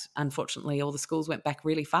 But unfortunately, all the schools went back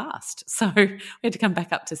really fast. So we had to come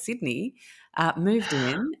back up to Sydney, moved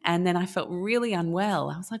in, and then I felt really unwell.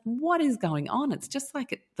 I was like, what is going on? It's just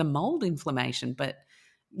like the mold inflammation. But,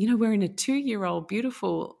 we're in a 2-year-old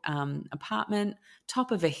beautiful apartment,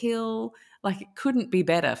 top of a hill. Like, it couldn't be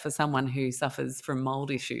better for someone who suffers from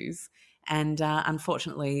mold issues. And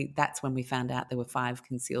unfortunately, that's when we found out there were 5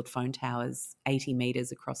 concealed phone towers 80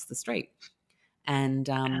 metres across the street. And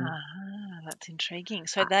that's intriguing.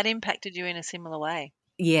 So that impacted you in a similar way.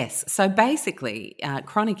 Yes. So basically,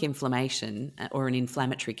 chronic inflammation or an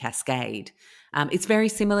inflammatory cascade, it's very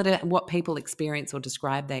similar to what people experience or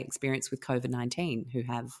describe they experience with COVID-19 who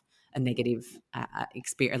have a negative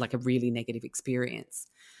experience, like a really negative experience.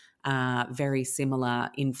 Very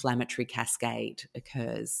similar inflammatory cascade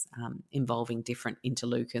occurs involving different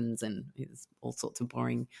interleukins and all sorts of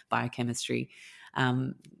boring biochemistry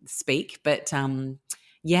speak. But and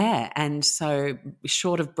so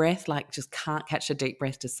short of breath, like just can't catch a deep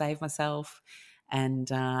breath to save myself, and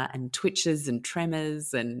twitches and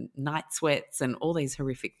tremors and night sweats and all these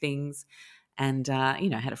horrific things. And,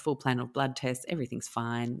 had a full panel blood test. Everything's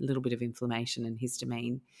fine, a little bit of inflammation and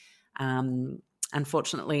histamine.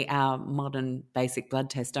 Unfortunately, our modern basic blood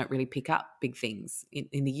tests don't really pick up big things.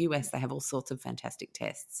 In the US, they have all sorts of fantastic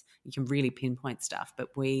tests. You can really pinpoint stuff, but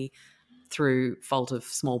we, through fault of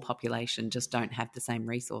small population, just don't have the same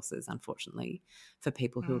resources, unfortunately, for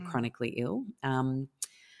people who are chronically ill.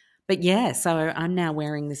 So I'm now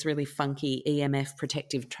wearing this really funky EMF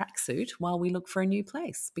protective tracksuit while we look for a new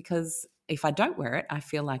place, because if I don't wear it, I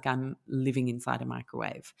feel like I'm living inside a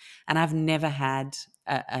microwave. And I've never had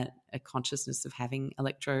a consciousness of having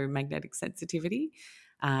electromagnetic sensitivity.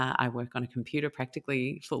 I work on a computer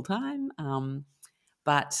practically full time,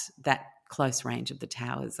 but that close range of the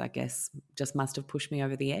towers, I guess, just must have pushed me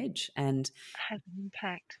over the edge. And has an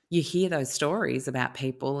impact. You hear those stories about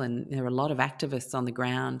people, and there are a lot of activists on the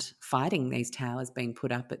ground fighting these towers being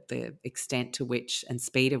put up at the extent to which and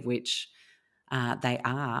speed of which they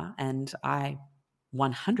are. And I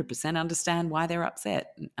 100% understand why they're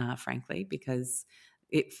upset, frankly, because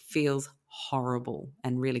it feels horrible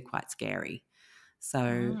and really quite scary.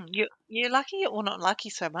 So you're lucky, or not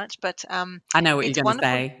lucky so much, but I know what you're going to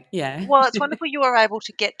say. Yeah. Well, it's wonderful you were able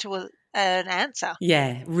to get to an answer.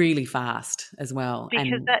 Yeah, really fast as well.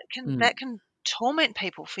 Because that can torment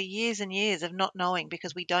people for years and years of not knowing,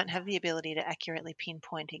 because we don't have the ability to accurately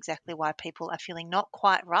pinpoint exactly why people are feeling not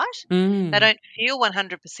quite right. They don't feel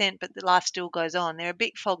 100%, but the life still goes on. They're a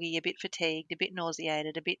bit foggy, a bit fatigued, a bit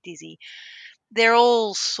nauseated, a bit dizzy. They're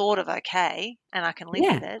all sort of okay, and I can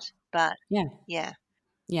live with it. But yeah.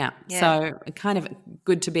 So kind of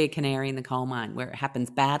good to be a canary in the coal mine where it happens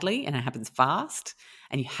badly and it happens fast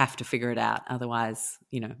and you have to figure it out. Otherwise,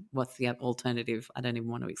 what's the alternative? I don't even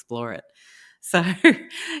want to explore it. So,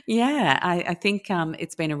 I think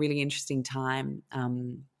it's been a really interesting time.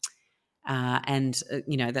 And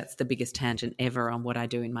that's the biggest tangent ever on what I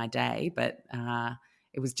do in my day. But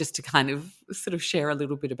it was just to kind of sort of share a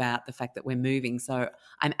little bit about the fact that we're moving. So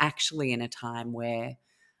I'm actually in a time where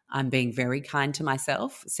I'm being very kind to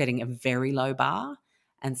myself, setting a very low bar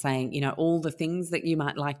and saying, all the things that you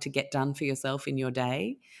might like to get done for yourself in your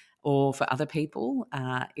day or for other people,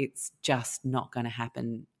 it's just not going to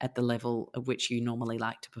happen at the level of which you normally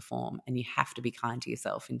like to perform. And you have to be kind to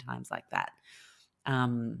yourself in times like that,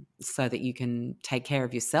 so that you can take care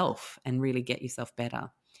of yourself and really get yourself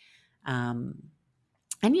better. And,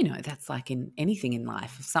 that's like in anything in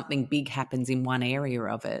life. If something big happens in one area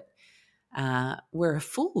of it, we're a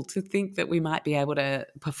fool to think that we might be able to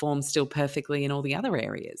perform still perfectly in all the other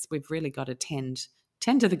areas. We've really got to tend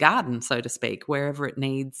tend to the garden, so to speak, wherever it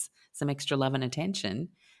needs some extra love and attention,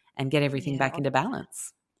 and get everything Yeah, back into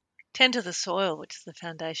balance. tend to the soil, which is the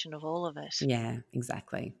foundation of all of it. Yeah,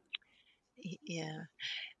 exactly. Yeah.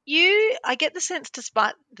 I get the sense,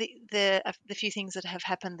 despite the few things that have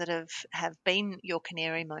happened that have been your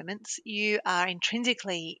canary moments, you are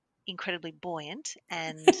intrinsically incredibly buoyant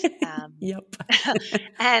and Yep.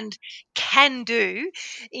 and can do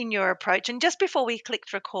in your approach. And just before we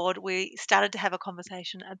clicked record, we started to have a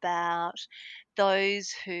conversation about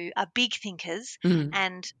those who are big thinkers Mm.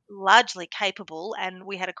 and largely capable. And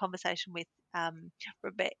we had a conversation with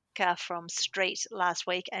Rebecca from Street last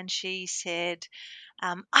week, and she said,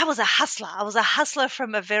 I was a hustler. I was a hustler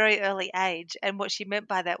from a very early age. And what she meant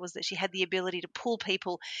by that was that she had the ability to pull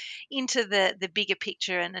people into the bigger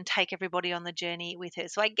picture and take everybody on the journey with her.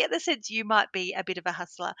 So I get the sense you might be a bit of a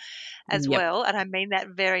hustler as Yep. well. And I mean that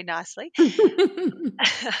very nicely.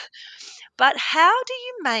 But how do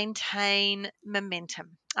you maintain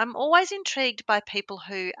momentum? I'm always intrigued by people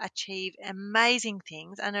who achieve amazing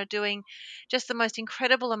things and are doing just the most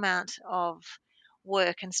incredible amount of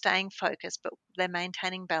work and staying focused, but they're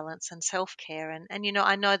maintaining balance and self care. And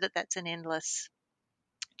I know that that's an endless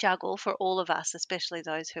juggle for all of us, especially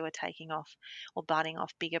those who are taking off or biting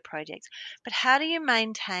off bigger projects. But how do you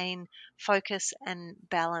maintain focus and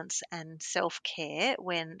balance and self care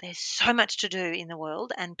when there's so much to do in the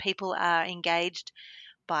world and people are engaged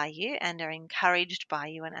by you and are encouraged by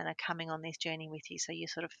you and are coming on this journey with you? So you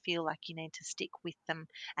sort of feel like you need to stick with them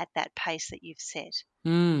at that pace that you've set.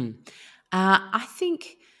 I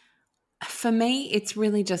think for me, it's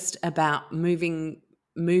really just about moving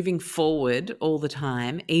forward all the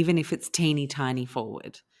time, even if it's teeny tiny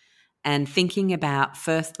forward, and thinking about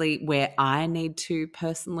firstly where I need to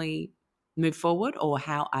personally move forward or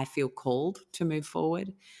how I feel called to move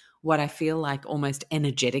forward, what I feel like almost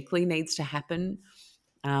energetically needs to happen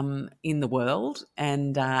in the world,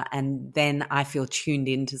 and then I feel tuned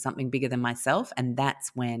into something bigger than myself, and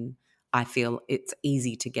that's when I feel it's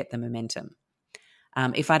easy to get the momentum.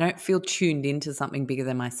 If I don't feel tuned into something bigger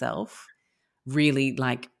than myself, really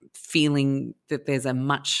like feeling that there's a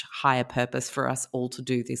much higher purpose for us all to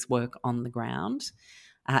do this work on the ground,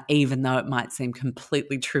 even though it might seem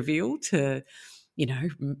completely trivial to,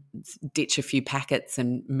 ditch a few packets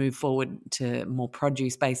and move forward to more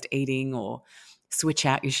produce-based eating or switch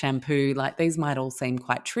out your shampoo. Like these might all seem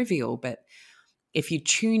quite trivial, but if you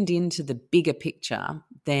tuned into the bigger picture,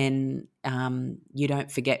 then you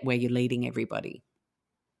don't forget where you're leading everybody.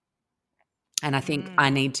 And I think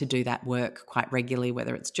I need to do that work quite regularly,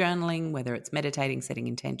 whether it's journaling, whether it's meditating, setting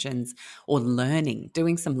intentions, or learning,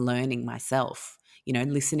 doing some learning myself,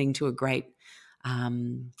 listening to a great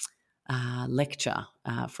lecture,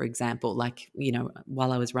 for example. Like,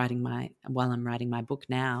 while I'm writing my book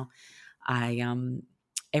now, I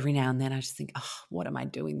every now and then I just think, oh, what am I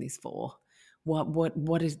doing this for? What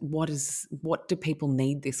do people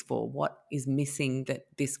need this for? What is missing that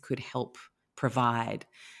this could help provide?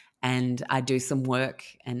 And I do some work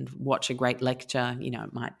and watch a great lecture.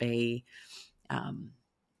 It might be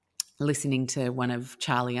listening to one of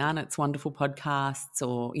Charlie Arnott's wonderful podcasts,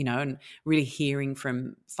 or, and really hearing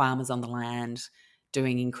from farmers on the land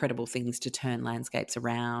doing incredible things to turn landscapes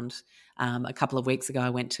around. A couple of weeks ago,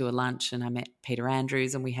 I went to a lunch and I met Peter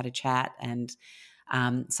Andrews and we had a chat. And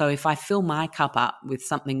so if I fill my cup up with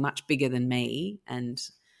something much bigger than me and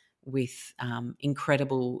with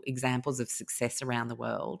incredible examples of success around the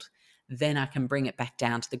world, then I can bring it back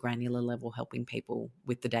down to the granular level, helping people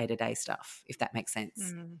with the day-to-day stuff, if that makes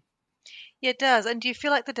sense. Yeah, it does. And do you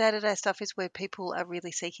feel like the day-to-day stuff is where people are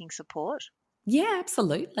really seeking support? Yeah,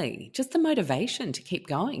 absolutely. Just the motivation to keep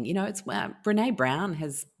going. It's Brene Brown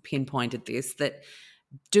has pinpointed this, that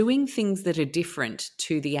doing things that are different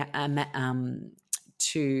to the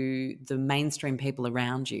mainstream people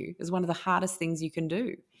around you is one of the hardest things you can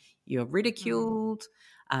do. You're ridiculed.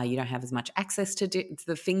 You don't have as much access to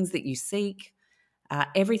the things that you seek.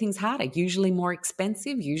 Everything's harder, usually more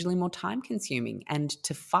expensive, usually more time consuming. And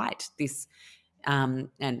to fight this, and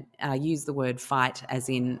I use the word fight as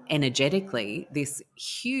in energetically, this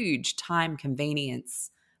huge time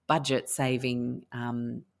convenience, budget saving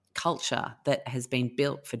culture that has been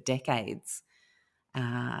built for decades.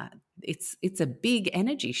 It's a big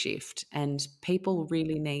energy shift, and people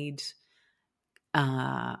really need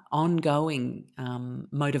ongoing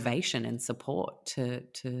motivation and support to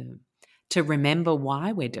remember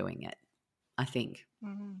why we're doing it, I think.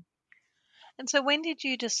 And so when did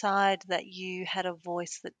you decide that you had a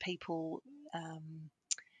voice that people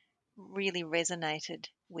really resonated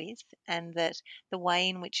with, and that the way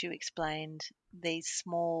in which you explained these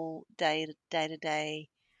small day-to-day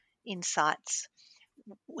insights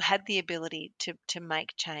had the ability to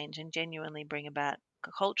make change and genuinely bring about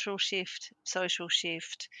a cultural shift, social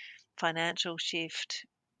shift, financial shift,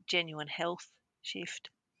 genuine health shift.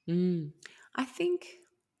 I think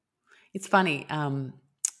it's funny.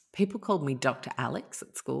 People called me Dr. Alex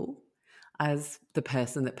at school as the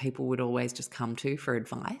person that people would always just come to for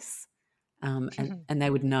advice. And they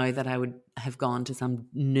would know that I would have gone to some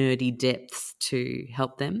nerdy depths to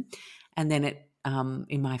help them. And then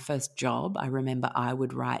in my first job, I remember I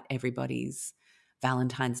would write everybody's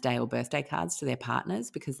Valentine's Day or birthday cards to their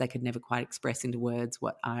partners because they could never quite express into words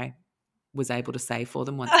what I was able to say for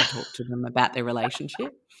them once I talked to them about their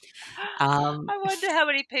relationship. I wonder how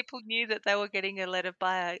many people knew that they were getting a letter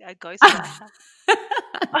by a ghostwriter.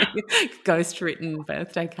 Ghost written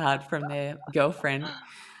birthday card from their girlfriend.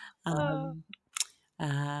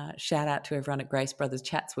 Shout out to everyone at Grace Brothers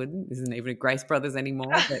Chatswood. Isn't even a Grace Brothers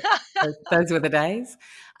anymore, but those were the days.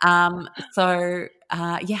 I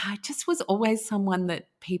just was always someone that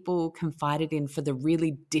people confided in for the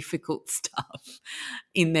really difficult stuff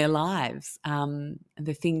in their lives,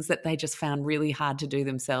 the things that they just found really hard to do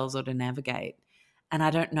themselves or to navigate. And I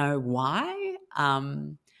don't know why,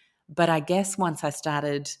 but I guess once I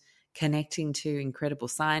started connecting to incredible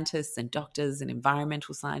scientists and doctors and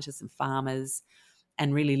environmental scientists and farmers,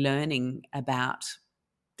 and really learning about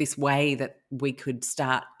this way that we could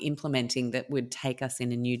start implementing that would take us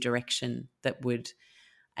in a new direction that would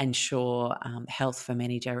ensure health for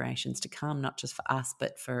many generations to come, not just for us,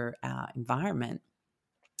 but for our environment.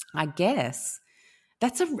 I guess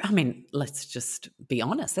let's just be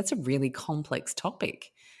honest, that's a really complex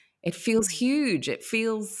topic. It feels huge. It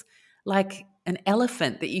feels like an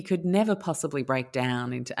elephant that you could never possibly break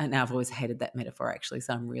down into. And I've always hated that metaphor, actually,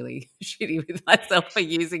 so I'm really shitty with myself for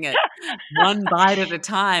using it one bite at a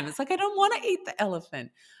time. It's like I don't want to eat the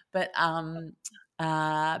elephant, but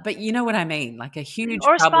you know what I mean, like a huge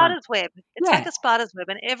or a problem. spider's web. It's like a spider's web,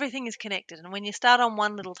 and everything is connected. And when you start on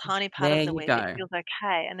one little tiny part of the web, it feels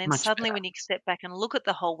okay. And then Much suddenly, better. when you step back and look at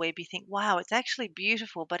the whole web, you think, "Wow, it's actually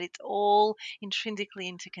beautiful," but it's all intrinsically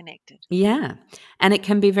interconnected. Yeah, and it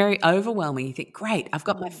can be very overwhelming. You think, "Great, I've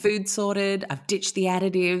got my food sorted. I've ditched the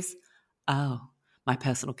additives. Oh, my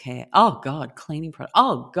personal care. Oh God, cleaning product.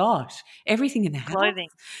 Oh gosh, everything in the house.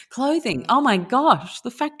 Clothing. Oh my gosh,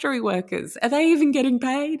 the factory workers. Are they even getting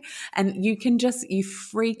paid?" And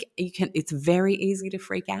it's very easy to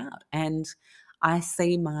freak out. And I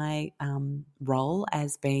see my role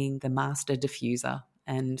as being the master diffuser.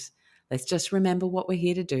 And let's just remember what we're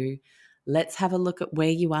here to do. Let's have a look at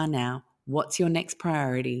where you are now. What's your next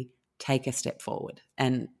priority? Take a step forward.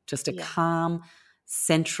 And just a calm,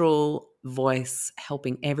 central voice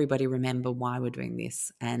helping everybody remember why we're doing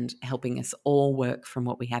this and helping us all work from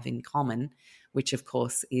what we have in common, which of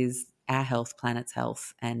course is our health, planet's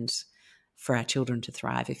health, and for our children to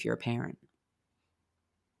thrive if you're a parent.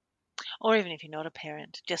 Or even if you're not a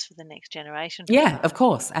parent, just for the next generation. Yeah, of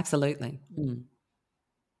course, absolutely.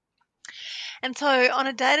 And so on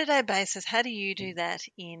a day-to-day basis, how do you do that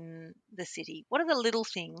in the city? What are the little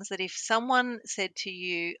things that if someone said to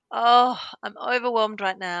you, "Oh, I'm overwhelmed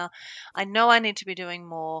right now. I know I need to be doing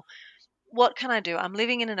more. What can I do? I'm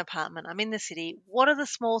living in an apartment. I'm in the city. What are the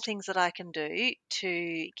small things that I can do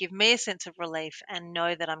to give me a sense of relief and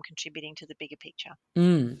know that I'm contributing to the bigger picture?"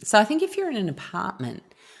 So I think if you're in an apartment,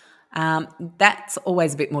 that's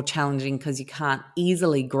always a bit more challenging because you can't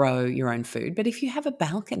easily grow your own food. But if you have a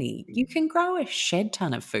balcony, you can grow a shed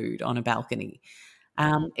ton of food on a balcony.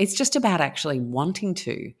 It's just about actually wanting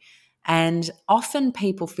to. And often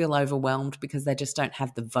people feel overwhelmed because they just don't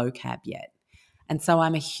have the vocab yet. And so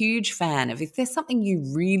I'm a huge fan of if there's something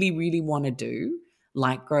you really, really want to do,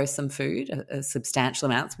 like grow some food, a substantial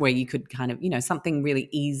amounts where you could kind of, something really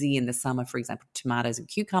easy in the summer, for example, tomatoes and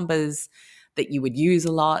cucumbers that you would use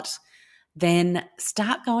a lot, then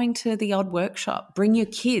start going to the odd workshop. Bring your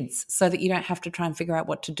kids so that you don't have to try and figure out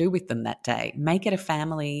what to do with them that day. Make it a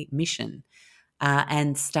family mission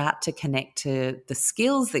and start to connect to the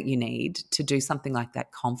skills that you need to do something like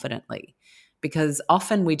that confidently. Because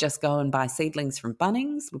often we just go and buy seedlings from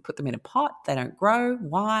Bunnings. We put them in a pot. They don't grow.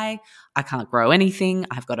 Why? I can't grow anything.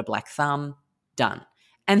 I've got a black thumb. Done.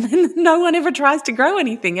 And then no one ever tries to grow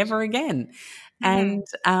anything ever again. And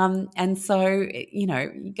so,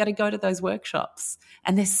 you got to go to those workshops.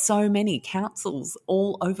 And there's so many councils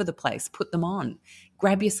all over the place. Put them on.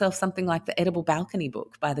 Grab yourself something like the Edible Balcony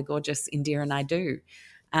book by the gorgeous Indira Naidu.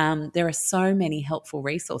 There are so many helpful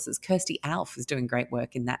resources. Kirsty Alf is doing great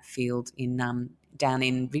work in that field down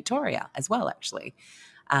in Victoria as well, actually,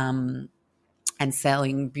 and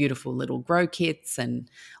selling beautiful little grow kits and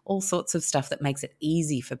all sorts of stuff that makes it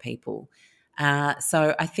easy for people.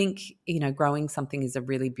 So I think, growing something is a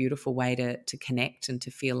really beautiful way to connect and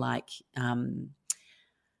to feel like, and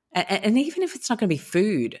even if it's not going to be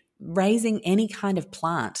food, raising any kind of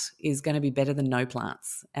plant is going to be better than no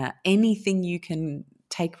plants. Anything you can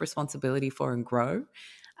take responsibility for and grow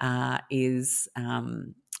is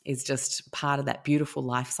just part of that beautiful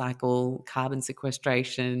life cycle, carbon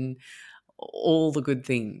sequestration, all the good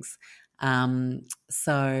things.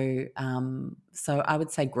 So I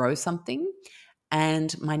would say grow something.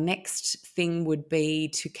 And my next thing would be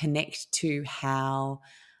to connect to how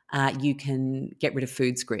you can get rid of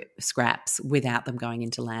food scraps without them going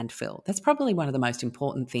into landfill. That's probably one of the most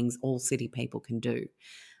important things all city people can do,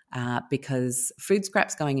 because food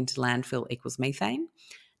scraps going into landfill equals methane.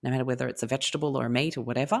 No matter whether it's a vegetable or a meat or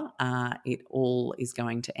whatever, it all is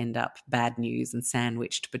going to end up bad news and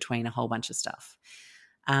sandwiched between a whole bunch of stuff.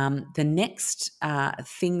 The next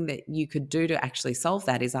thing that you could do to actually solve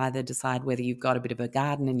that is either decide whether you've got a bit of a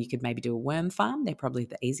garden and you could maybe do a worm farm. They're probably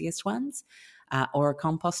the easiest ones, or a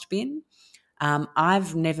compost bin.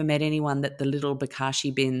 I've never met anyone that the little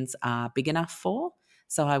Bokashi bins are big enough for.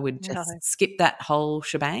 So I would just skip that whole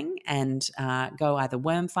shebang and go either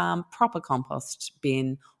worm farm, proper compost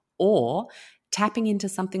bin, or tapping into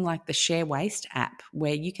something like the Share Waste app,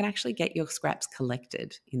 where you can actually get your scraps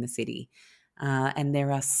collected in the city. And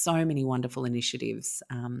there are so many wonderful initiatives.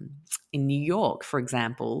 In New York, for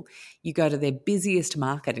example, you go to their busiest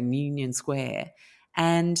market in Union Square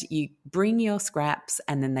and you bring your scraps,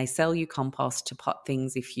 and then they sell you compost to pot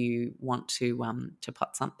things if you want to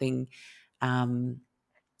pot something.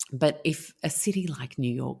 But if a city like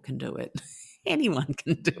New York can do it, anyone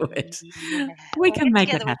can do it. Yeah. We can make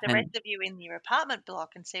it together happen. with the rest of you in your apartment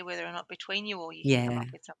block and see whether or not between you all you can come up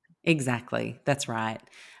with something. Exactly. That's right.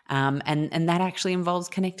 And that actually involves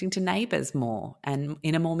connecting to neighbours more and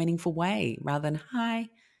in a more meaningful way, rather than, hi,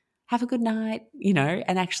 have a good night,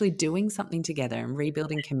 and actually doing something together and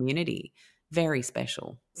rebuilding community. Very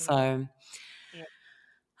special. So,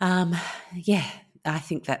 I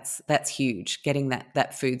think that's huge, getting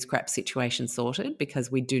that food scrap situation sorted,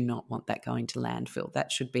 because we do not want that going to landfill.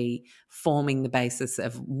 That should be forming the basis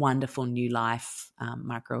of wonderful new life,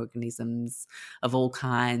 microorganisms of all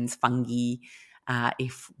kinds, fungi,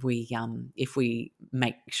 if we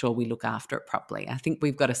make sure we look after it properly. I think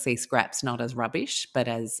we've got to see scraps not as rubbish but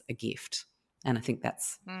as a gift, and I think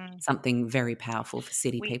that's something very powerful for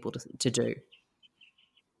city people to do.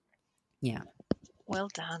 Yeah. Well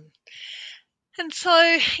done. And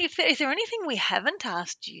so, is there anything we haven't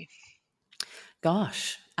asked you?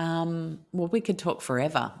 Gosh, well, we could talk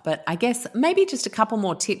forever, but I guess maybe just a couple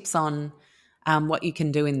more tips on what you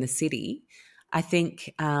can do in the city. I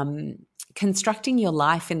think constructing your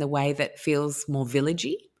life in the way that feels more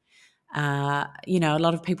villagey. A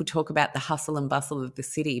lot of people talk about the hustle and bustle of the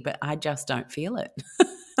city, but I just don't feel it.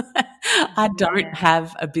 I don't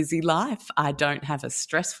have a busy life. I don't have a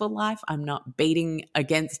stressful life. I'm not beating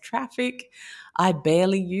against traffic. I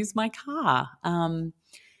barely use my car.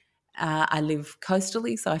 I live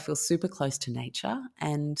coastally, so I feel super close to nature,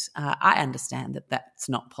 and I understand that that's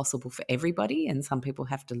not possible for everybody, and some people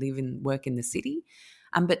have to live and work in the city.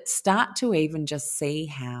 But start to even just see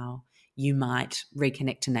how you might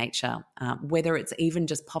reconnect to nature, whether it's even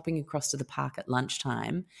just popping across to the park at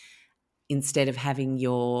lunchtime instead of having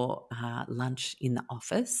your lunch in the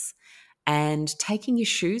office, and taking your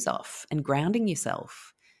shoes off and grounding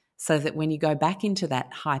yourself, so that when you go back into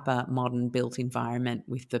that hyper modern built environment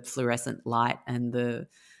with the fluorescent light and the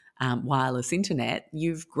wireless internet,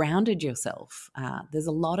 you've grounded yourself. There's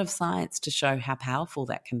a lot of science to show how powerful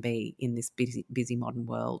that can be in this busy modern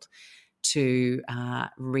world, to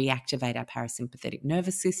reactivate our parasympathetic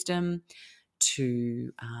nervous system,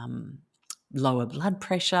 to lower blood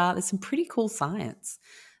pressure. There's some pretty cool science.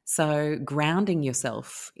 So grounding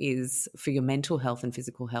yourself is, for your mental health and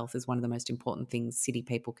physical health, is one of the most important things city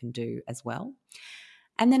people can do as well.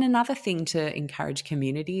 And then another thing to encourage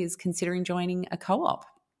community is considering joining a co-op.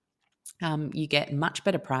 You get much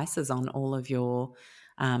better prices on all of your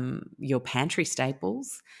pantry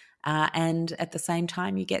staples, and at the same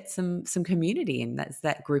time you get some community, and that's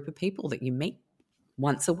that group of people that you meet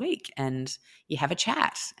once a week and you have a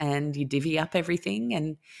chat and you divvy up everything,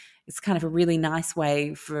 and it's kind of a really nice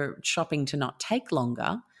way for shopping to not take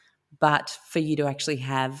longer, but for you to actually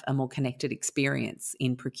have a more connected experience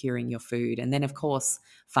in procuring your food. And then, of course,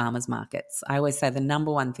 farmers markets. I always say the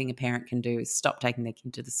number one thing a parent can do is stop taking their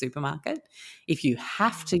kid to the supermarket. If you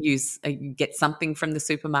have to get something from the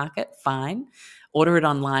supermarket, fine. Order it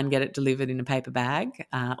online, get it delivered in a paper bag,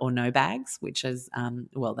 or no bags, which is,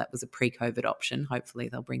 that was a pre-COVID option. Hopefully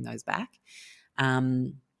they'll bring those back.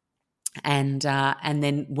 And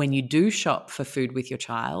then when you do shop for food with your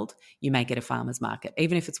child, you make it a farmer's market,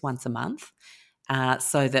 even if it's once a month,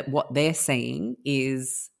 so that what they're seeing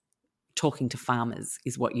is talking to farmers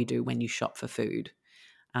is what you do when you shop for food,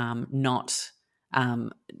 not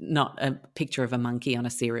a picture of a monkey on a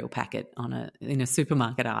cereal packet in a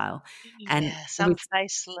supermarket aisle. And some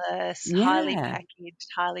faceless, highly packaged,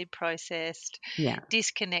 highly processed,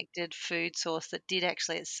 disconnected food source that did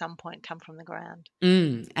actually at some point come from the ground.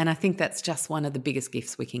 And I think that's just one of the biggest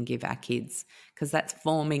gifts we can give our kids, because that's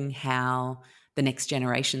forming how the next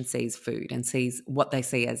generation sees food and sees what they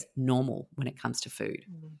see as normal when it comes to food.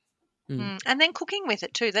 And then cooking with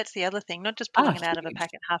it too. That's the other thing, not just pulling it out of a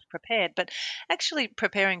packet half prepared, but actually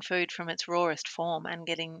preparing food from its rawest form and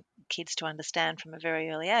getting kids to understand from a very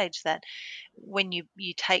early age that when you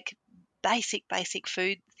take basic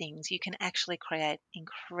food things, you can actually create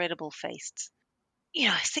incredible feasts.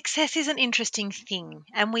 Success is an interesting thing,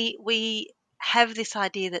 and we have this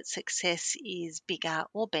idea that success is bigger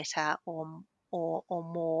or better or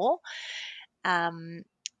more.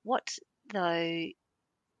 What though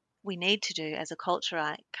we need to do as a culture,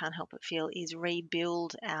 I can't help but feel, is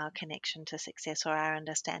rebuild our connection to success, or our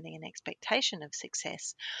understanding and expectation of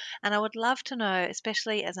success. And I would love to know,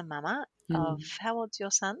 especially as a mama of, how old's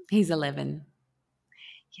your son? He's 11.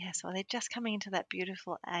 Yes, well, they're just coming into that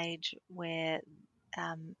beautiful age where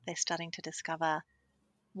they're starting to discover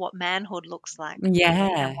what manhood looks like.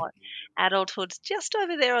 And what adulthood's just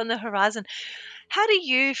over there on the horizon. How do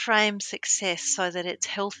you frame success so that it's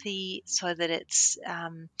healthy, so that it's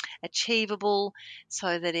achievable,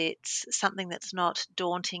 so that it's something that's not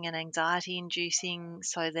daunting and anxiety-inducing,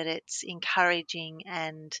 so that it's encouraging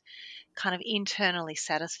and kind of internally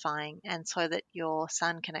satisfying, and so that your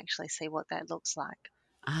son can actually see what that looks like?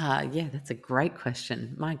 Yeah, that's a great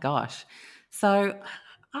question. My gosh. So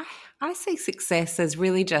I see success as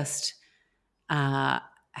really just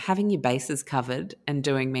having your bases covered and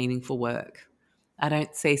doing meaningful work. I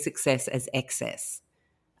don't see success as excess,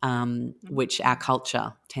 which our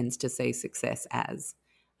culture tends to see success as.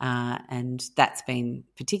 And that's been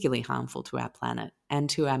particularly harmful to our planet and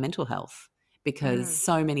to our mental health, because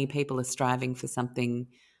so many people are striving for something,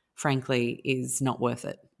 frankly, is not worth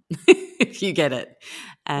it. If you get it.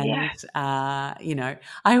 And, I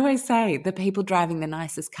always say the people driving the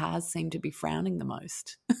nicest cars seem to be frowning the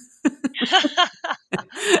most.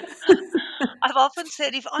 I've often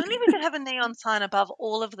said, if only we could have a neon sign above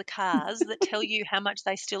all of the cars that tell you how much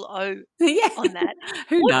they still owe on that.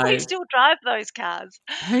 Who knows? Would we still drive those cars?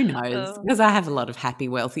 Who knows? Because I have a lot of happy,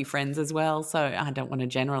 wealthy friends as well, so I don't want to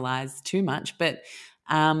generalize too much, but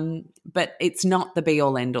it's not the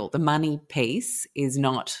be-all, end-all. The money piece is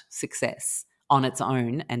not success on its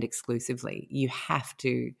own and exclusively. You have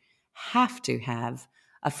to have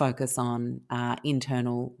a focus on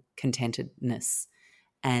internal contentedness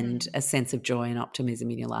and a sense of joy and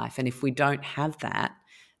optimism in your life. And if we don't have that,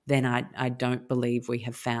 then I don't believe we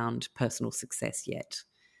have found personal success yet.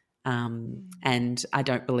 And I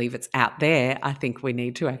don't believe it's out there. I think we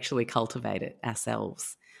need to actually cultivate it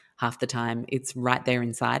ourselves. Half the time it's right there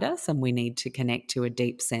inside us, and we need to connect to a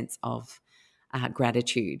deep sense of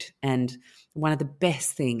gratitude. And one of the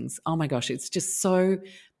best things, oh my gosh, it's just so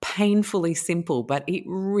painfully simple, but it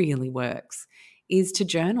really works, is to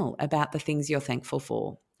journal about the things you're thankful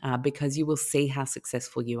for, because you will see how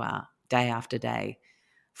successful you are day after day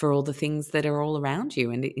for all the things that are all around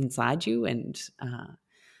you and inside you. And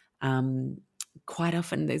quite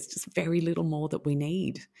often there's just very little more that we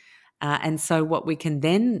need. And so what we can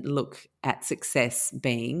then look at success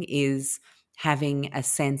being is having a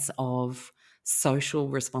sense of social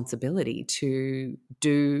responsibility to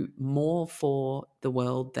do more for the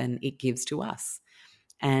world than it gives to us.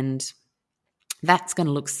 And that's going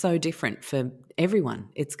to look so different for everyone.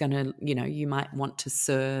 It's going to, you might want to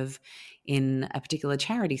serve in a particular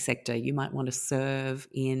charity sector. You might want to serve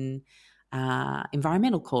in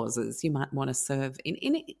environmental causes. You might want to serve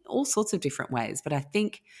in all sorts of different ways. But I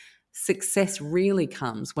think success really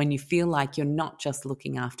comes when you feel like you're not just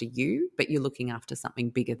looking after you, but you're looking after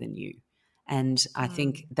something bigger than you. And I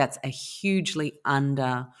think that's a hugely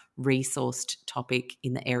under-resourced topic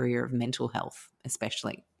in the area of mental health,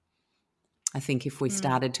 especially. I think if we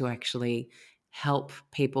started to actually help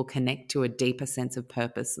people connect to a deeper sense of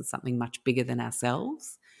purpose and something much bigger than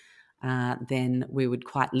ourselves, then we would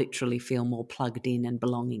quite literally feel more plugged in and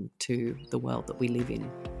belonging to the world that we live in.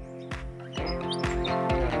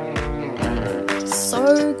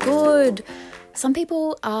 So good. Some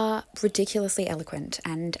people are ridiculously eloquent,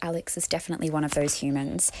 and Alex is definitely one of those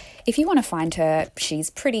humans. If you want to find her, she's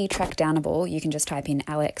pretty track downable. You can just type in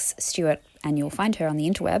Alex Stewart and you'll find her on the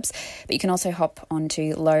interwebs. But you can also hop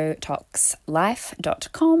onto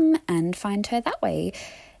lowtoxlife.com and find her that way.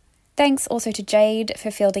 Thanks also to Jade for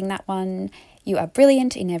fielding that one. You are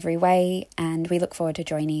brilliant in every way, and we look forward to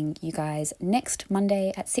joining you guys next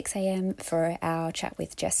Monday at 6 a.m. for our chat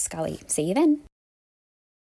with Jess Scully. See you then.